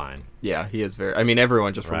Worthington. It's real fine. Yeah, he is very. I mean,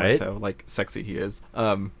 everyone just remembers how like sexy he is.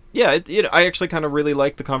 I actually kind of really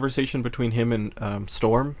like the conversation between him and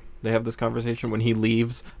Storm. They have this conversation when he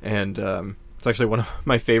leaves, and it's actually one of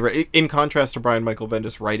my favorite. In contrast to Brian Michael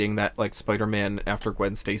Bendis writing that like Spider-Man after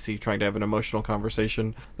Gwen Stacy trying to have an emotional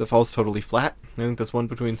conversation that falls totally flat. I think this one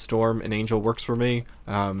between Storm and Angel works for me.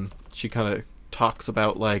 She kind of talks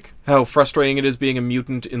about, like, how frustrating it is being a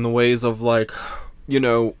mutant in the ways of, like,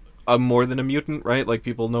 I'm more than a mutant, right? Like,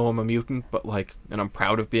 people know I'm a mutant, but, like, and I'm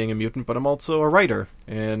proud of being a mutant, but I'm also a writer.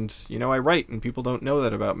 And, I write, and people don't know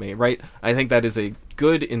that about me, right? I think that is a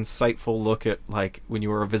good, insightful look at, like, when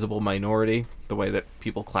you are a visible minority, the way that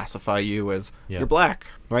people classify you as, you're black,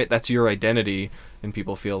 right? That's your identity, and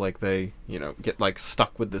people feel like they, get, like,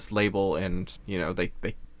 stuck with this label, and, they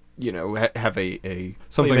have a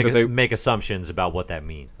something that they make assumptions about what that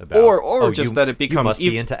means, about, or just that it becomes you must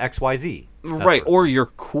be into XYZ, right? Or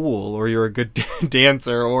you're cool, or you're a good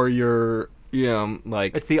dancer, or you're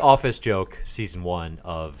like, it's the Office joke, season 1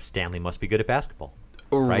 of Stanley must be good at basketball,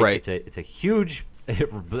 right? It's a huge,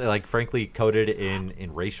 like, frankly coded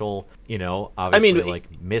in racial, obviously, like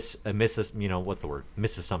what's the word?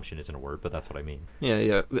 Misassumption isn't a word, but that's what I mean.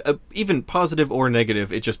 Yeah. Even positive or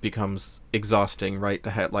negative, it just becomes exhausting, right?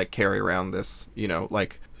 To like carry around this,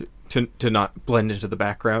 like to not blend into the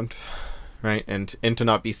background, right? And to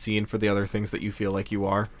not be seen for the other things that you feel like you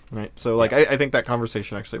are, right? So, like, I think that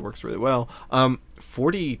conversation actually works really well.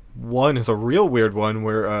 41 is a real weird one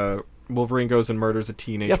where Wolverine goes and murders a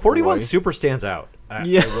teenage boy. 41 super stands out. I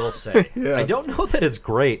will say. Yeah. I don't know that it's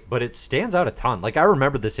great, but it stands out a ton. Like, I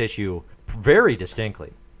remember this issue very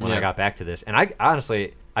distinctly when I got back to this, and I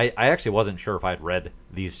honestly, I actually wasn't sure if I'd read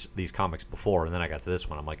these comics before, and then I got to this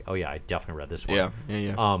one. I'm like, oh yeah, I definitely read this one.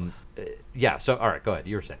 Yeah. So all right, go ahead.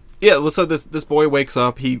 You were saying. Yeah, well, so this boy wakes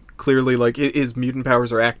up. He clearly, like, his mutant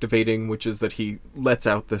powers are activating, which is that he lets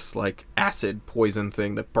out this, like, acid poison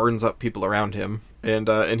thing that burns up people around him.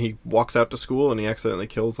 And he walks out to school and he accidentally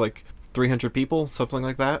kills, like, 300 people, something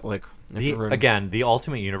like that. Like, again, the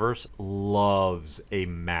Ultimate Universe loves a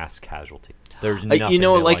mass casualty. There's nothing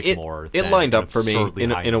more. It lined up for me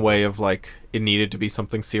in a way of, like, it needed to be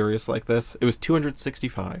something serious like this. It was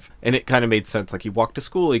 265, and it kind of made sense. Like, he walked to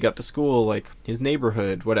school, he got to school, like, his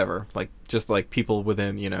neighborhood, whatever. Like, just, like, people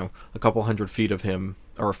within, a couple 100 feet of him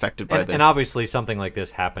are affected by this. And obviously something like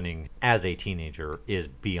this happening as a teenager is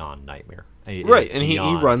beyond nightmare. Right, and he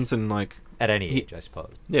runs and, like... At any age, I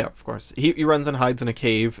suppose. Yeah, of course. He runs and hides in a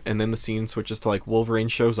cave, and then the scene switches to, like, Wolverine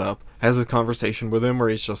shows up, has a conversation with him where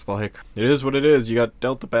he's just like, it is what it is, you got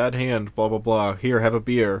dealt a bad hand, blah, blah, blah, here, have a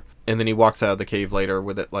beer. And then he walks out of the cave later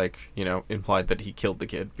with it, like, implied that he killed the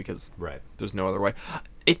kid, because there's no other way.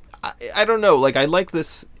 I don't know, like, I like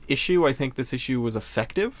this issue. I think this issue was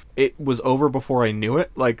effective. It was over before I knew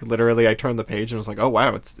it. Like, literally, I turned the page and was like, oh,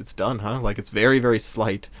 wow, it's done, huh? Like, it's very, very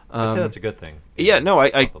slight. I'd say that's a good thing. Yeah, no,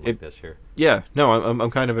 this here. Yeah, no,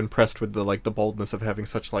 I'm kind of impressed with the boldness of having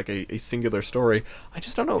such, like, a singular story. I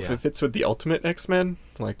just don't know if it fits with the Ultimate X-Men.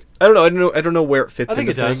 Like, I don't know where it fits. I think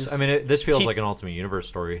into it does. things. I mean, this feels like an Ultimate Universe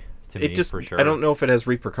story to me, for sure. I don't know if it has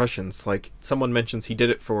repercussions. Like, someone mentions he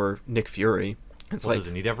did it for Nick Fury. Does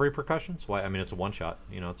it need to have repercussions? Why? I mean, it's a one shot.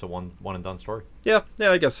 It's a one and done story. Yeah,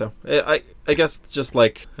 I guess so. I guess just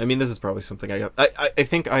like, I mean, this is probably something I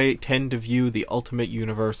think I tend to view the Ultimate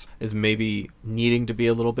Universe as maybe needing to be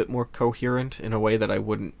a little bit more coherent in a way that I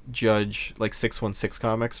wouldn't judge like 616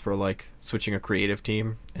 comics for like switching a creative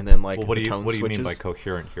team and then like what do tone you switches. mean by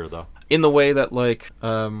coherent here though? In the way that like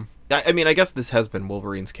I mean, I guess this has been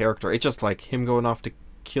Wolverine's character. It's just like him going off to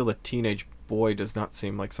kill a teenage boy does not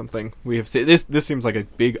seem like something we have seen. This seems like a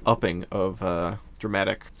big upping of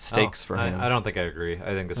dramatic stakes for him. I don't think I agree.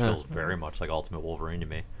 I think this feels very much like Ultimate Wolverine to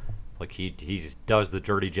me. Like he does the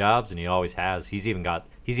dirty jobs and he always has. He's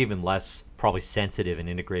even less probably sensitive and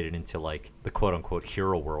integrated into like the quote unquote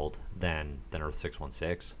hero world than Earth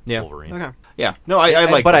 616. Yeah. Wolverine. Okay. Yeah. No,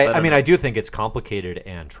 I like. But this. I do think it's complicated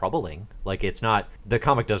and troubling. Like it's not, the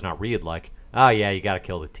comic does not read like, oh yeah, you got to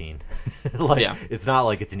kill the teen. It's not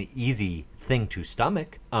like it's an easy thing to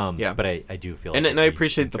stomach. But I do feel like and I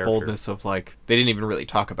appreciate the boldness of like they didn't even really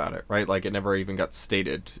talk about it, right? Like it never even got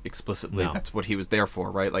stated explicitly. No. That's what he was there for,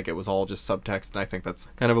 right? Like it was all just subtext, and I think that's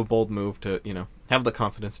kind of a bold move to have the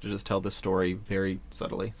confidence to just tell this story very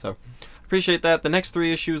subtly. So appreciate that. The next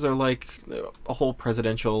 3 issues are like a whole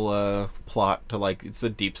presidential plot to like it's a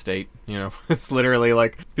deep state. It's literally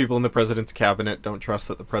like people in the president's cabinet don't trust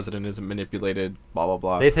that the president isn't manipulated. Blah blah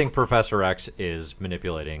blah. They think Professor X is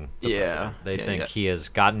manipulating. They think he has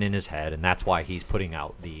gotten in his head, and that's why he's putting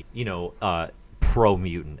out the pro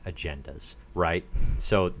mutant agendas. right?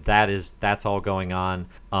 So that's all going on.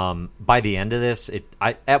 By the end of this,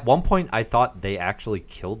 at one point I thought they actually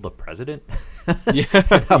killed the president. Yeah,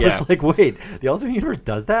 And I yeah. was like, wait, the Ultimate Universe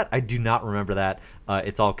does that? I do not remember that.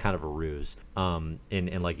 It's all kind of a ruse. And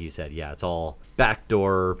like you said, yeah, it's all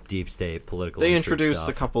backdoor, deep state, political. They intrigue introduced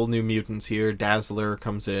stuff. a couple new mutants here. Dazzler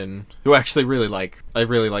comes in, who I actually really like. I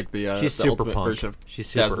really like the She's the super Ultimate punk. version of She's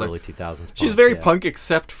super Dazzler. early 2000s. Punk. She's very yeah. punk,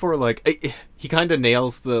 except for like he kind of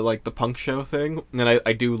nails the punk show thing, and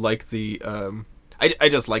I do like the I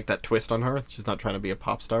just like that twist on her. She's not trying to be a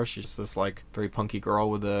pop star. She's just this like very punky girl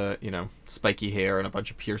with a spiky hair and a bunch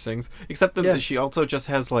of piercings. Except that Yeah. she also just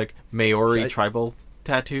has like Maori She- tribal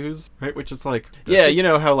tattoos, right? Which is like Does yeah, she? you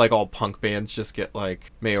know how like all punk bands just get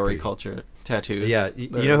like Maori pretty- culture tattoos. Yeah, you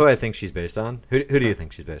know who I think she's based on? Who do you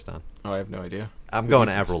think she's based on? Oh, I have no idea. I'm Who do you going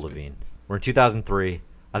think Avril she's based- Lavigne. We're in 2003.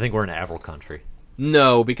 I think we're in Avril country.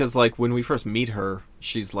 No, because like when we first meet her,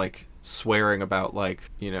 she's like swearing about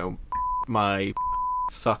like my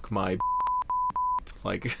suck my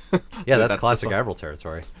like Yeah, that's the classic song. Avril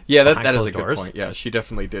territory. Yeah, Behind that is a Closed good Doors. point. Yeah, she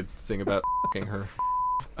definitely did sing about fucking her.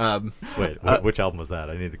 Wait, which album was that?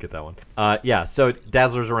 I need to get that one. Yeah, so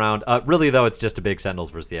Dazzler's around. Really, though, it's just a big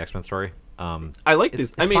Sentinels versus the X-Men story. I like It's-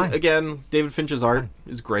 this. I it's mean, fine. again, David Finch's art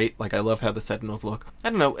is great. Like, I love how the Sentinels look. I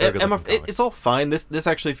don't know. They're good Emma, looking comics. it's all fine. This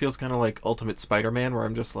actually feels kind of like Ultimate Spider-Man, where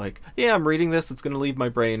I'm just like, yeah, I'm reading this. It's going to leave my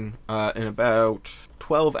brain in about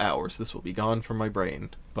 12 hours. This will be gone from my brain.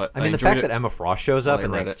 But I mean, the enjoyed fact it. that Emma Frost shows up while I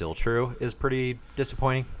and read that's it. still true is pretty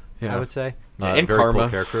disappointing, Yeah. I would say. Yeah, and very Karma. cool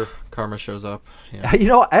character. Karma shows up. Yeah. You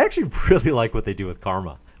know, I actually really like what they do with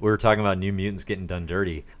Karma. We were talking about New Mutants getting done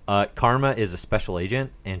dirty. Karma is a special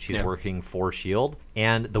agent, and she's Yeah. working for S.H.I.E.L.D.,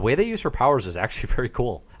 and the way they use her powers is actually very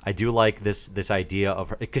cool. I do like this idea of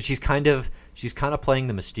her, because she's kind of playing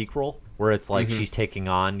the Mystique role, where it's like she's taking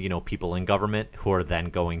on, people in government who are then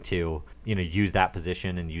going to, use that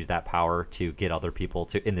position and use that power to get other people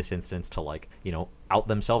to, in this instance, to like, out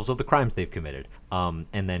themselves of the crimes they've committed. And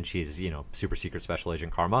then she's, super secret special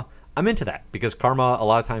agent Karma. I'm into that because Karma, a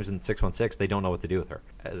lot of times in 616, they don't know what to do with her,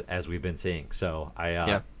 as we've been seeing. So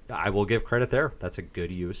I will give credit there. That's a good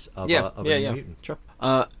use of a new mutant. Sure.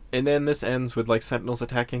 And then this ends with like Sentinels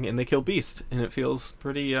attacking, and they kill Beast, and it feels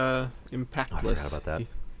pretty impactless. I forgot about that.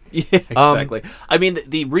 Yeah, exactly. I mean,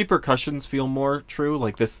 the repercussions feel more true.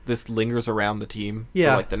 Like this lingers around the team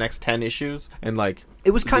Yeah. for like the next 10 issues, and like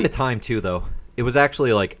It was kind of time too, though. It was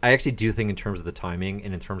actually like I actually do think in terms of the timing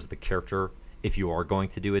and in terms of the character, if you are going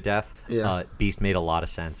to do a death, Yeah. Beast made a lot of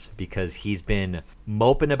sense because he's been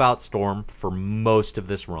moping about Storm for most of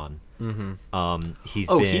this run. Mm-hmm. He's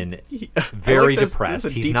been I very like there's depressed. a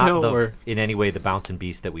He's detail not where- in any way the bouncing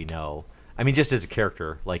beast that we know. I mean, just as a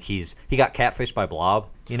character, like he got catfished by Blob.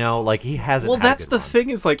 Like he hasn't. Well, had a that's good the run. thing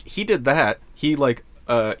is like he did that. He like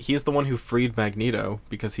he's the one who freed Magneto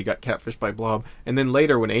because he got catfished by Blob. And then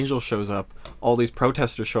later when Angel shows up, all these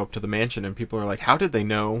protesters show up to the mansion and people are like, how did they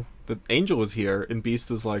know that Angel was here? And Beast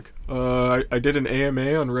is like, I did an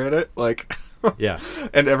AMA on Reddit. Like, Yeah.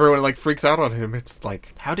 And everyone like freaks out on him. It's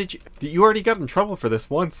like, how did you already got in trouble for this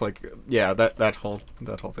once? Like, yeah, that whole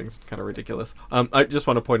thing's kind of ridiculous. I just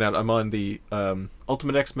want to point out I'm on the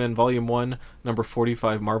Ultimate X-Men Volume 1 number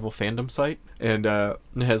 45 Marvel fandom site, and it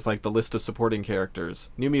has like the list of supporting characters: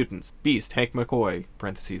 New Mutants, Beast, Hank McCoy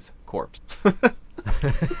 (parentheses corpse).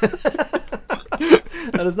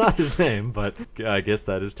 That is not his name, but I guess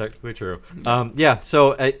that is technically true. Yeah.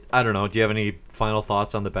 So I don't know. Do you have any final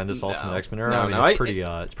thoughts on the Bendis Ultimate X-Men era? No, I mean,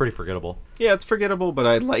 no, it's pretty forgettable. Yeah, it's forgettable, but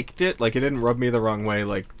I liked it. Like, it didn't rub me the wrong way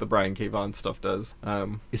like the Brian K. Vaughan stuff does.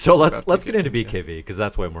 So let's about get into BKV because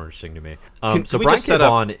that's way more interesting to me. Can So we Brian just K. set up-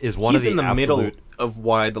 Vaughan is one he's of the in the absolute. middle of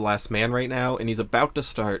Why the Last Man right now, and he's about to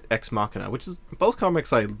start Ex Machina, which is both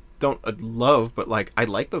comics I don't love, but like I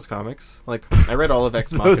like those comics. Like I read all of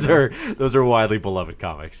Ex Machina. those are widely beloved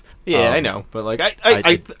comics. Yeah, I know, but like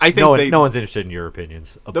I think no one's interested in your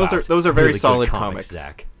opinions. those about are very really good solid comics, comics.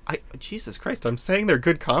 Zach. Jesus Christ, I'm saying they're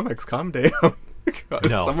good comics. Calm down. God,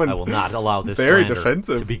 No, I will not allow this very slander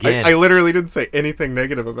defensive. to begin. I literally didn't say anything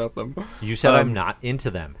negative about them. You said I'm not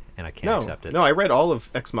into them, and I can't accept it. No, I read all of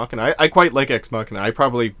Ex Machina. I quite like Ex Machina. I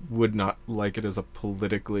probably would not like it as a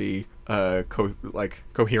politically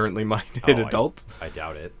coherently minded adult I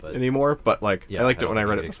doubt it, but anymore. But like, yeah, I liked it don't when I think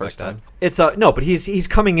read you'd it the expect first time. that. It's no, but he's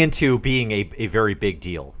coming into being a very big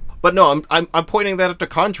deal. But no, I'm pointing that up to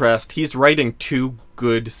contrast. He's writing two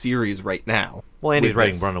good series right now. Well, and he's with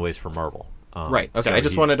writing this. Runaways from Marvel. Right. Okay. So I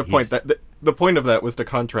just wanted to point that the point of that was to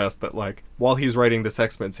contrast that, like, while he's writing this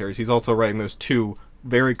X-Men series, he's also writing those two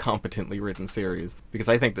very competently written series, because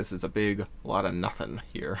I think this is a big lot of nothing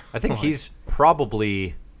here. I think he's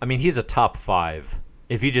probably. I mean, he's a top 5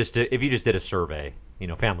 If you just did a survey,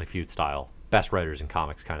 Family Feud style, best writers in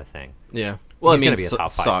comics kind of thing. Yeah. Well, He's I mean, gonna be a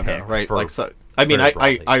top 5 Saga, pick right? for Like, I mean, very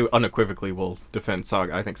broadly. I unequivocally will defend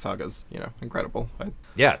Saga. I think Saga's, incredible.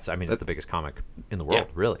 Yeah, it's the biggest comic in the world,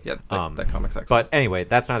 really. Yeah, that comic's excellent. But anyway,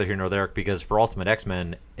 that's neither here nor there, because for Ultimate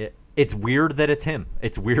X-Men, it's weird that it's him.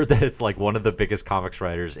 It's weird that it's like one of the biggest comics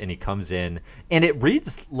writers, and he comes in, and it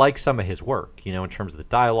reads like some of his work, in terms of the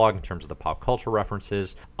dialogue, in terms of the pop culture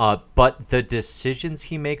references. But the decisions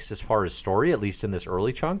he makes as far as story, at least in this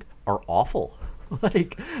early chunk, are awful.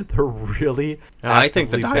 Like, they're really I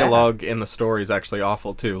think the actively dialogue bad. in the story is actually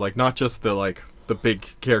awful too. Like, not just the big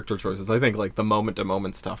character choices. I think like the moment to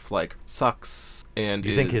moment stuff like sucks. And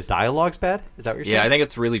You think his dialogue's bad? Is that what you're saying? Yeah, I think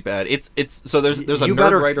it's really bad. It's so there's a you Nerd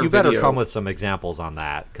better, Writer you video. better come with some examples on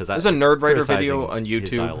that, because There's a Nerd Writer video on His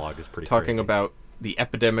YouTube dialogue is pretty talking crazy. about the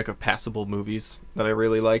epidemic of passable movies that I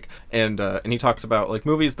really like, and he talks about like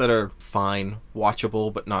movies that are fine,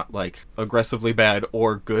 watchable, but not like aggressively bad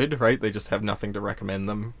or good. Right? They just have nothing to recommend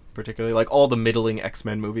them particularly. Like all the middling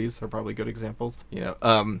X-Men movies are probably good examples.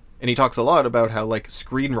 And he talks a lot about how like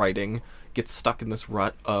screenwriting gets stuck in this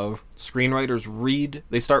rut of screenwriters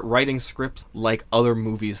they start writing scripts like other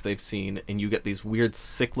movies they've seen, and you get these weird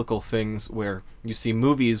cyclical things where you see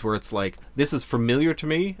movies where it's like, this is familiar to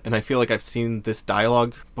me and I feel like I've seen this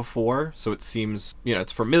dialogue before, so it seems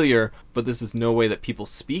it's familiar, but this is no way that people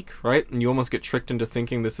speak, right? And you almost get tricked into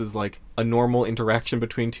thinking this is like a normal interaction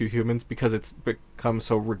between two humans because it's become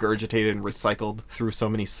so regurgitated and recycled through so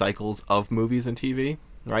many cycles of movies and TV,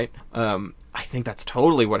 right? I think that's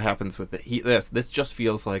totally what happens with it. This just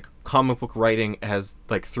feels like comic book writing as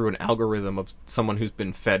like through an algorithm of someone who's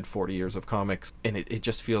been fed 40 years of comics, and it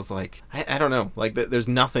just feels like I don't know, like there's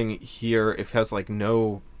nothing here. It has like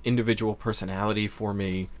no individual personality for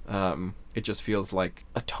me. It just feels like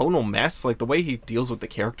a tonal mess. Like the way he deals with the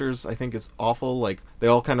characters, I think, is awful. Like they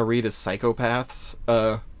all kind of read as psychopaths,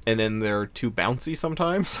 and then they're too bouncy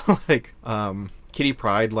sometimes. Like Kitty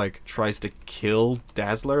Pryde like tries to kill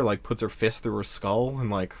Dazzler, like puts her fist through her skull and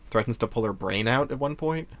like threatens to pull her brain out at one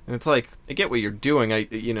point. And it's like, I get what you're doing.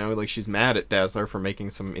 Like she's mad at Dazzler for making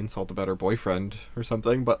some insult about her boyfriend or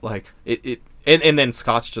something, but like and then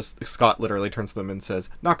Scott literally turns to them and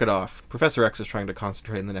says, "Knock it off. Professor X is trying to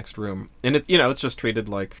concentrate in the next room." And it's just treated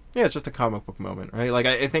like, yeah, it's just a comic book moment, right? Like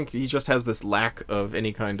I think he just has this lack of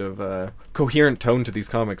any kind of coherent tone to these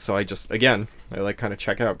comics. So I like kind of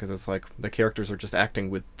check out, because it's like the characters are just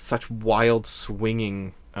acting with such wild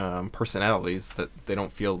swinging personalities that they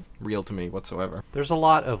don't feel real to me whatsoever. There's a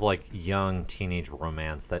lot of like young teenage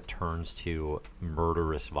romance that turns to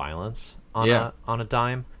murderous violence on a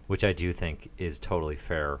dime, which I do think is totally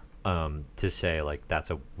fair. To say like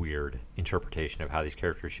that's a weird interpretation of how these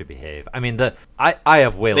characters should behave. I mean, I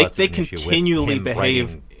have way less of an issue with continually him behave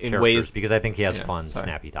writing in characters, ways because I think he has fun,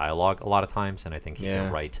 snappy dialogue a lot of times, and I think he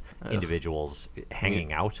can write Ugh. individuals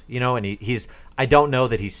hanging out, and he's. I don't know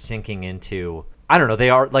that he's sinking into. I don't know. They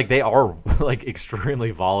are like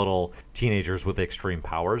extremely volatile teenagers with extreme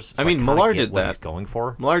powers. So I mean, kinda Millar get did what that. he's going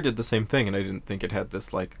for. Millar did the same thing, and I didn't think it had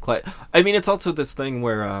this like. I mean, it's also this thing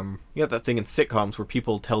where you got that thing in sitcoms where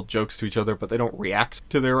people tell jokes to each other, but they don't react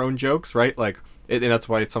to their own jokes, right? Like, and that's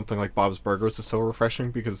why it's something like Bob's Burgers is so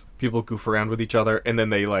refreshing, because people goof around with each other, and then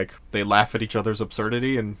they laugh at each other's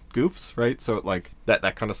absurdity and goofs, right? So like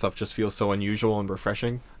that kind of stuff just feels so unusual and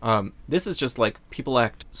refreshing. This is just like people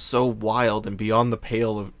act so wild and beyond the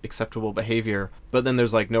pale of acceptable behavior, but then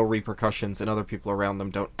there's like no repercussions, and other people around them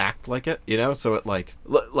don't act like it, So it like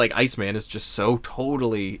Iceman is just so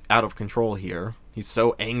totally out of control here. He's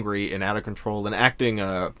so angry and out of control and acting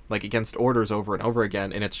like against orders over and over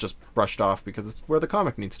again, and it's just brushed off because it's where the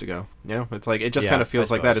comic needs to go. It's like it just kind of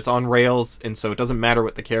feels like that. It's on rails, and so it doesn't matter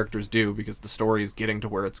what the characters do because the story is getting to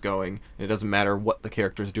where it's going. And it doesn't matter what the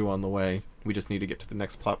characters do on the way. We just need to get to the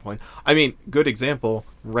next plot point. I mean, good example.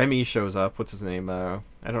 Remy shows up. What's his name? I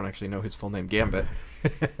don't actually know his full name. Gambit.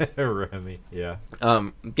 Remy, yeah.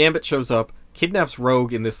 Gambit shows up, kidnaps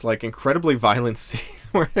Rogue in this like incredibly violent scene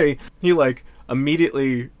where he like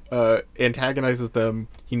immediately antagonizes them.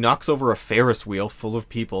 He knocks over a Ferris wheel full of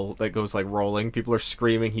people that goes like rolling. People are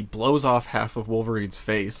screaming. He blows off half of Wolverine's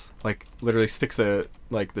face. Like literally sticks the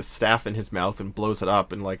staff in his mouth and blows it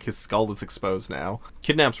up, and like his skull is exposed now.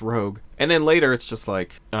 Kidnaps Rogue. And then later it's just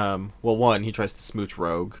like one, he tries to smooch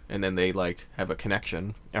Rogue, and then they like have a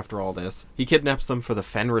connection after all this. He kidnaps them for the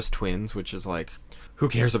Fenris twins, which is like, who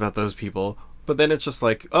cares about those people? But then it's just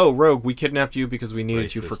like, oh, Rogue, we kidnapped you because we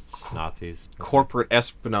needed you for Nazis, corporate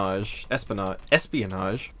espionage. We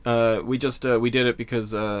did it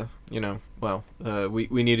because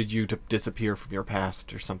we needed you to disappear from your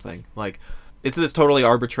past or something. Like, it's this totally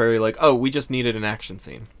arbitrary, like, oh, we just needed an action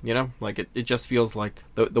scene, you know? Like, it just feels like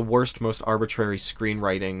the worst, most arbitrary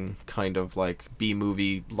screenwriting kind of, like,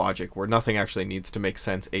 B-movie logic, where nothing actually needs to make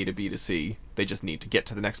sense A to B to C. They just need to get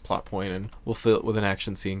to the next plot point, and we'll fill it with an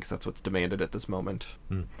action scene, because that's what's demanded at this moment.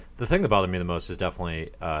 The thing that bothered me the most is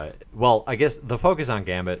definitely, well, I guess the focus on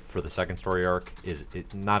Gambit for the second story arc is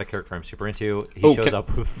not a character I'm super into. He shows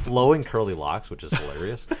up with flowing curly locks, which is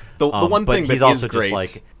hilarious. The one thing that he's also is great, just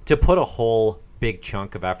like, to put a whole big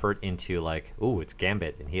chunk of effort into, like, ooh, it's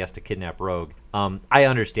Gambit and he has to kidnap Rogue. I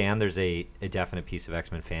understand there's a definite piece of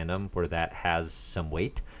X-Men fandom where that has some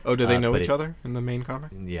weight. Oh, do they know each other in the main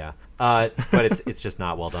comic? Yeah, but it's just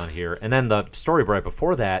not well done here. And then the story right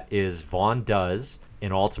before that is Vaughn does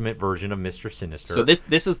an ultimate version of Mr. Sinister. So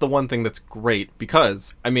this is the one thing that's great,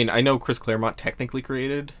 because, I mean, I know Chris Claremont technically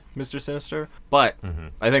created Mr. Sinister, but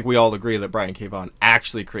I think we all agree that Brian K. Vaughan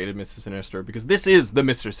actually created Mr. Sinister, because this is the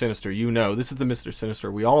Mr. Sinister, you know. This is the Mr.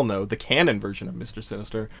 Sinister we all know, the canon version of Mr.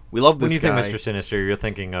 Sinister. We love this guy. When you think Mr. Sinister, you're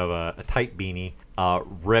thinking of a tight beanie,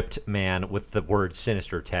 ripped man with the word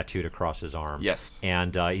Sinister tattooed across his arm. Yes.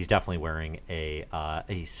 And he's definitely wearing a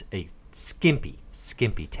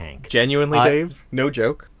skimpy tank. Genuinely, Dave, no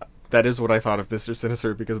joke. That is what I thought of Mr.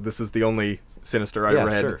 Sinister, because this is the only Sinister I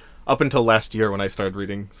read up until last year when I started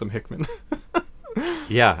reading some Hickman.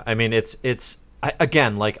 Yeah, I mean, it's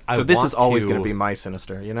again, like, so this is always going to be my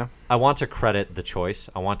Sinister, you know? I want to credit the choice.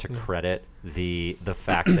 I want to credit the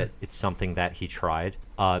fact that it's something that he tried.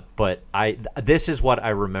 But this is what I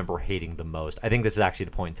remember hating the most. I think this is actually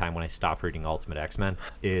the point in time when I stopped reading Ultimate X-Men,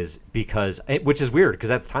 is because, which is weird,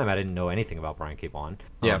 because at the time I didn't know anything about Brian K. Vaughan.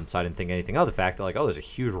 So I didn't think anything of the fact that, like, oh, there's a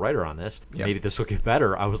huge writer on this. Maybe this will get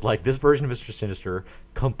better. I was like, this version of Mr. Sinister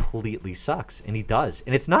completely sucks, and he does.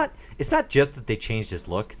 And it's not just that they changed his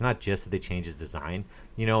look. It's not just that they changed his design,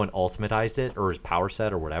 you know, and ultimatized it, or his power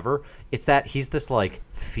set or whatever. It's that he's this, like,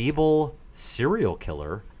 feeble serial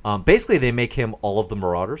killer. Basically, they make him all of the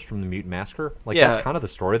Marauders from the Mutant Massacre. Like, that's kind of the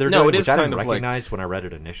story they're doing, which I didn't recognize when I read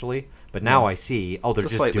it initially. But now I see, they're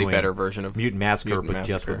just doing better version of Mutant Massacre, but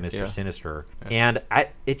just with Mr. Sinister. And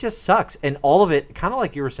it just sucks. And all of it, kind of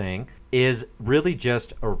like you were saying, is really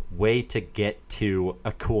just a way to get to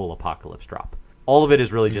a cool Apocalypse drop. All of it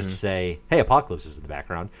is really just to say, hey, Apocalypse is in the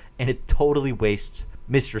background. And it totally wastes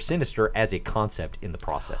Mr. Sinister as a concept in the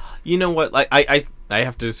process. You know what? Like, I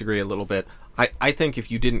have to disagree a little bit. I think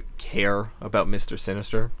if you didn't care about Mr.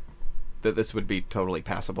 Sinister, that this would be totally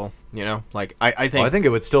passable, you know? Like, I think it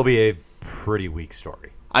would still be a pretty weak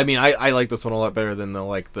story. I mean, I like this one a lot better than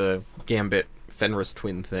the Gambit Fenris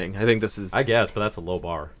twin thing. I think this is... I guess, but that's a low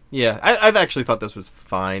bar. Yeah, I've actually thought this was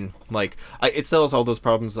fine. Like, it still has all those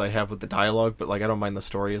problems I have with the dialogue, but, like, I don't mind the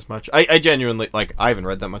story as much. I genuinely, like, I haven't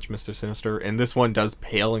read that much Mr. Sinister, and this one does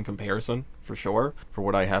pale in comparison, for sure, for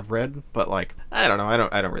what I have read. But, like, I don't know,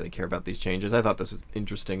 I don't really care about these changes. I thought this was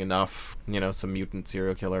interesting enough. You know, some mutant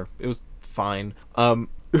serial killer. It was fine.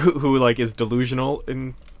 Who like, is delusional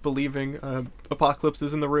in believing Apocalypse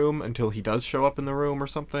is in the room until he does show up in the room or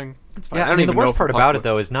something. It's fine. Yeah, I mean, the worst part about it,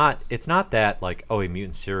 though, is it's not that, like, oh, a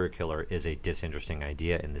mutant serial killer is a disinteresting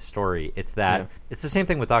idea in this story. It's that it's the same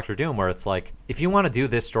thing with Doctor Doom, where it's like, if you want to do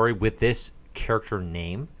this story with this character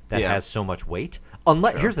name that has so much weight,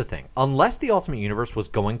 here's the thing, unless the Ultimate Universe was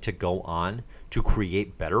going to go on to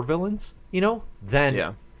create better villains, you know,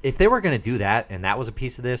 then if they were going to do that, and that was a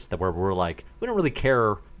piece of this, that where we're like, we don't really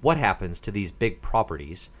care what happens to these big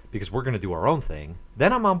properties because we're going to do our own thing,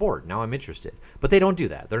 then I'm on board. Now I'm interested. But they don't do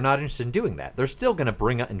that. They're not interested in doing that. They're still going to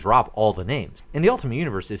bring up and drop all the names. And the Ultimate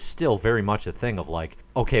Universe is still very much a thing of, like,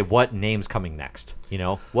 okay, what name's coming next? You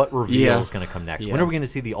know, what reveal is going to come next? When are we going to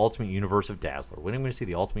see the Ultimate Universe of Dazzler? When are we going to see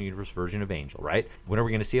the Ultimate Universe version of Angel, right? When are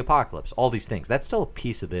we going to see Apocalypse? All these things. That's still a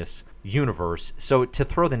piece of this universe. So to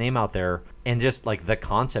throw the name out there and just, like, the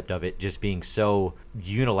concept of it just being so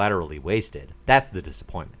unilaterally wasted, that's the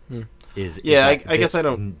disappointment. I guess I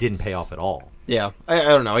didn't pay off at all. Yeah, I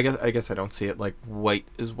don't know. I guess I don't see it like white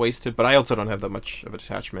is wasted, but I also don't have that much of an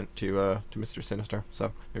attachment to Mr. Sinister,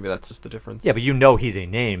 so maybe that's just the difference. Yeah, but you know he's a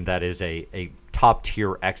name that is a top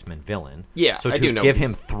tier X-Men villain. Yeah, so I do know give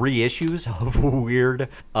him 3 issues of weird,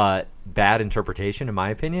 bad interpretation, in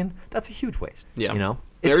my opinion, that's a huge waste. Yeah, you know.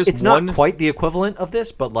 It's not quite the equivalent of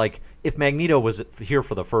this, but, like, if Magneto was here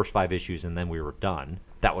for the first 5 issues and then we were done,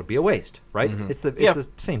 that would be a waste, right? Mm-hmm. It's the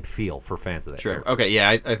same feel for fans of that. Sure. Character. Okay, yeah,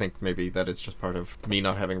 I think maybe that is just part of me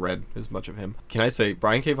not having read as much of him. Can I say,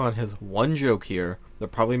 Brian K. Vaughan has one joke here that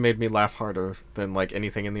probably made me laugh harder than, like,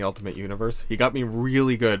 anything in the Ultimate Universe. He got me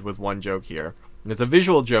really good with one joke here. And it's a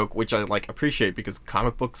visual joke, which I, like, appreciate, because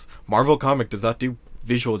comic books, Marvel Comic does not do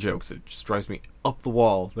visual jokes. It just drives me up the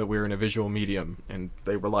wall that we're in a visual medium, and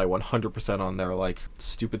they rely 100% on their like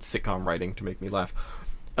stupid sitcom writing to make me laugh.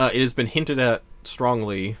 It has been hinted at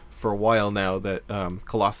strongly for a while now that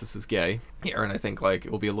Colossus is gay here, and I think like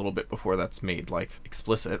it will be a little bit before that's made like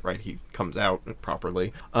explicit, right? He comes out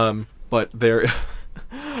properly. But they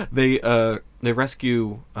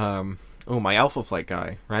rescue my Alpha Flight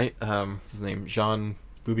guy, right? What's his name? Jean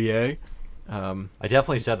Bouvier. I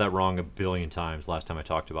definitely said that wrong a billion times last time I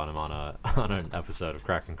talked about him on an episode of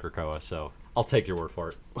Kraken Krakoa, so I'll take your word for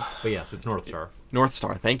it. But yes, it's North Star. North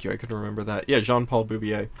Star, thank you. I couldn't remember that. Yeah, Jean-Paul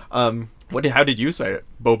Bouvier. How did you say it?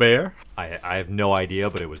 Beaubier? I have no idea,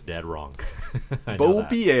 but it was dead wrong.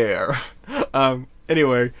 Beaubier.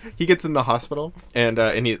 Anyway, he gets in the hospital, and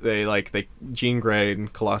Jean Grey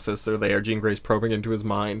and Colossus are there. Jean Grey's probing into his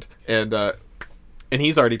mind, and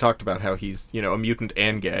he's already talked about how he's, a mutant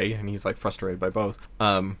and gay, and he's like frustrated by both.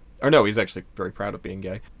 Or no, he's actually very proud of being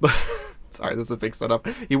gay. But sorry, this is a big setup.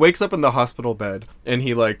 He wakes up in the hospital bed, and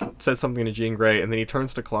he like says something to Jean Grey, and then he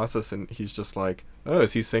turns to Colossus, and he's just like, "Oh,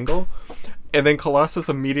 is he single?" And then Colossus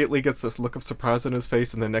immediately gets this look of surprise on his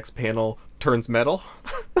face, and the next panel turns metal.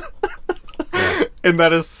 And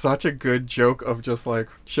that is such a good joke of just like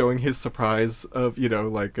showing his surprise of,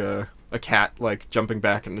 like a cat like jumping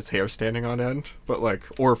back and his hair standing on end, but like,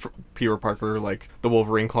 or Peter Parker, like the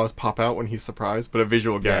Wolverine claws pop out when he's surprised, but a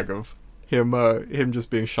visual gag of him just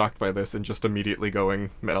being shocked by this and just immediately going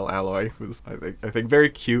metal alloy was I think very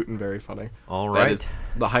cute and very funny. All right, that is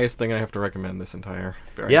the highest thing I have to recommend this entire.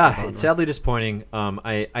 It's sadly disappointing.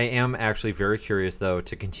 I am actually very curious though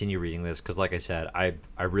to continue reading this, because like I said, I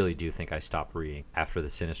really do think I stopped reading after the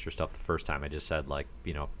Sinister stuff the first time. I just said like,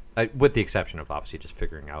 with the exception of obviously just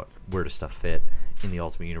figuring out where does stuff fit in the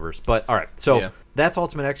Ultimate Universe. But all right, so that's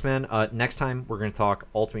Ultimate X-Men. Next time we're going to talk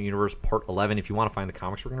Ultimate Universe Part 11. If you want to find the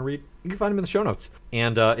comics we're going to read, you can find them in the show notes.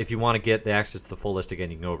 And if you want to get the access to the full list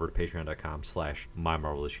again, you can go over to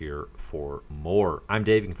patreon.com/MyMarvelous for more. I'm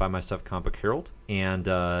Dave. You can find my stuff at Comic Book Herald. And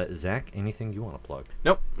Zach, anything you want to plug?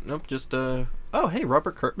 Nope. Just oh, hey,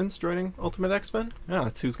 Robert Kirkman's joining Ultimate X-Men. Yeah,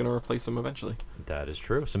 that's who's going to replace him eventually. That is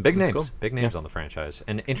true. Some big names. Cool. Big names on the franchise.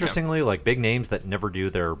 And interestingly, like big names that never do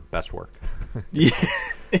their best work.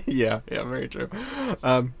 yeah, very true.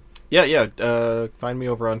 Find me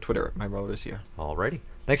over on Twitter at MyMarvelous. Alrighty.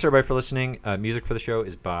 Thanks everybody for listening. Music for the show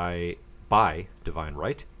is by Divine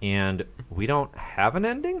Right. And we don't have an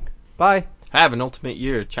ending? Bye. Have an ultimate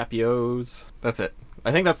year, Chapios. That's it.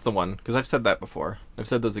 I think that's the one, because I've said that before. I've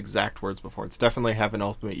said those exact words before. It's definitely have an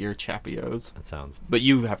ultimate year, Chapios. That sounds... But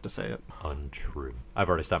you have to say it. Untrue. I've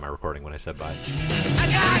already stopped my recording when I said bye.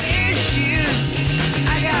 I got issues.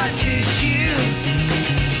 I got tissues.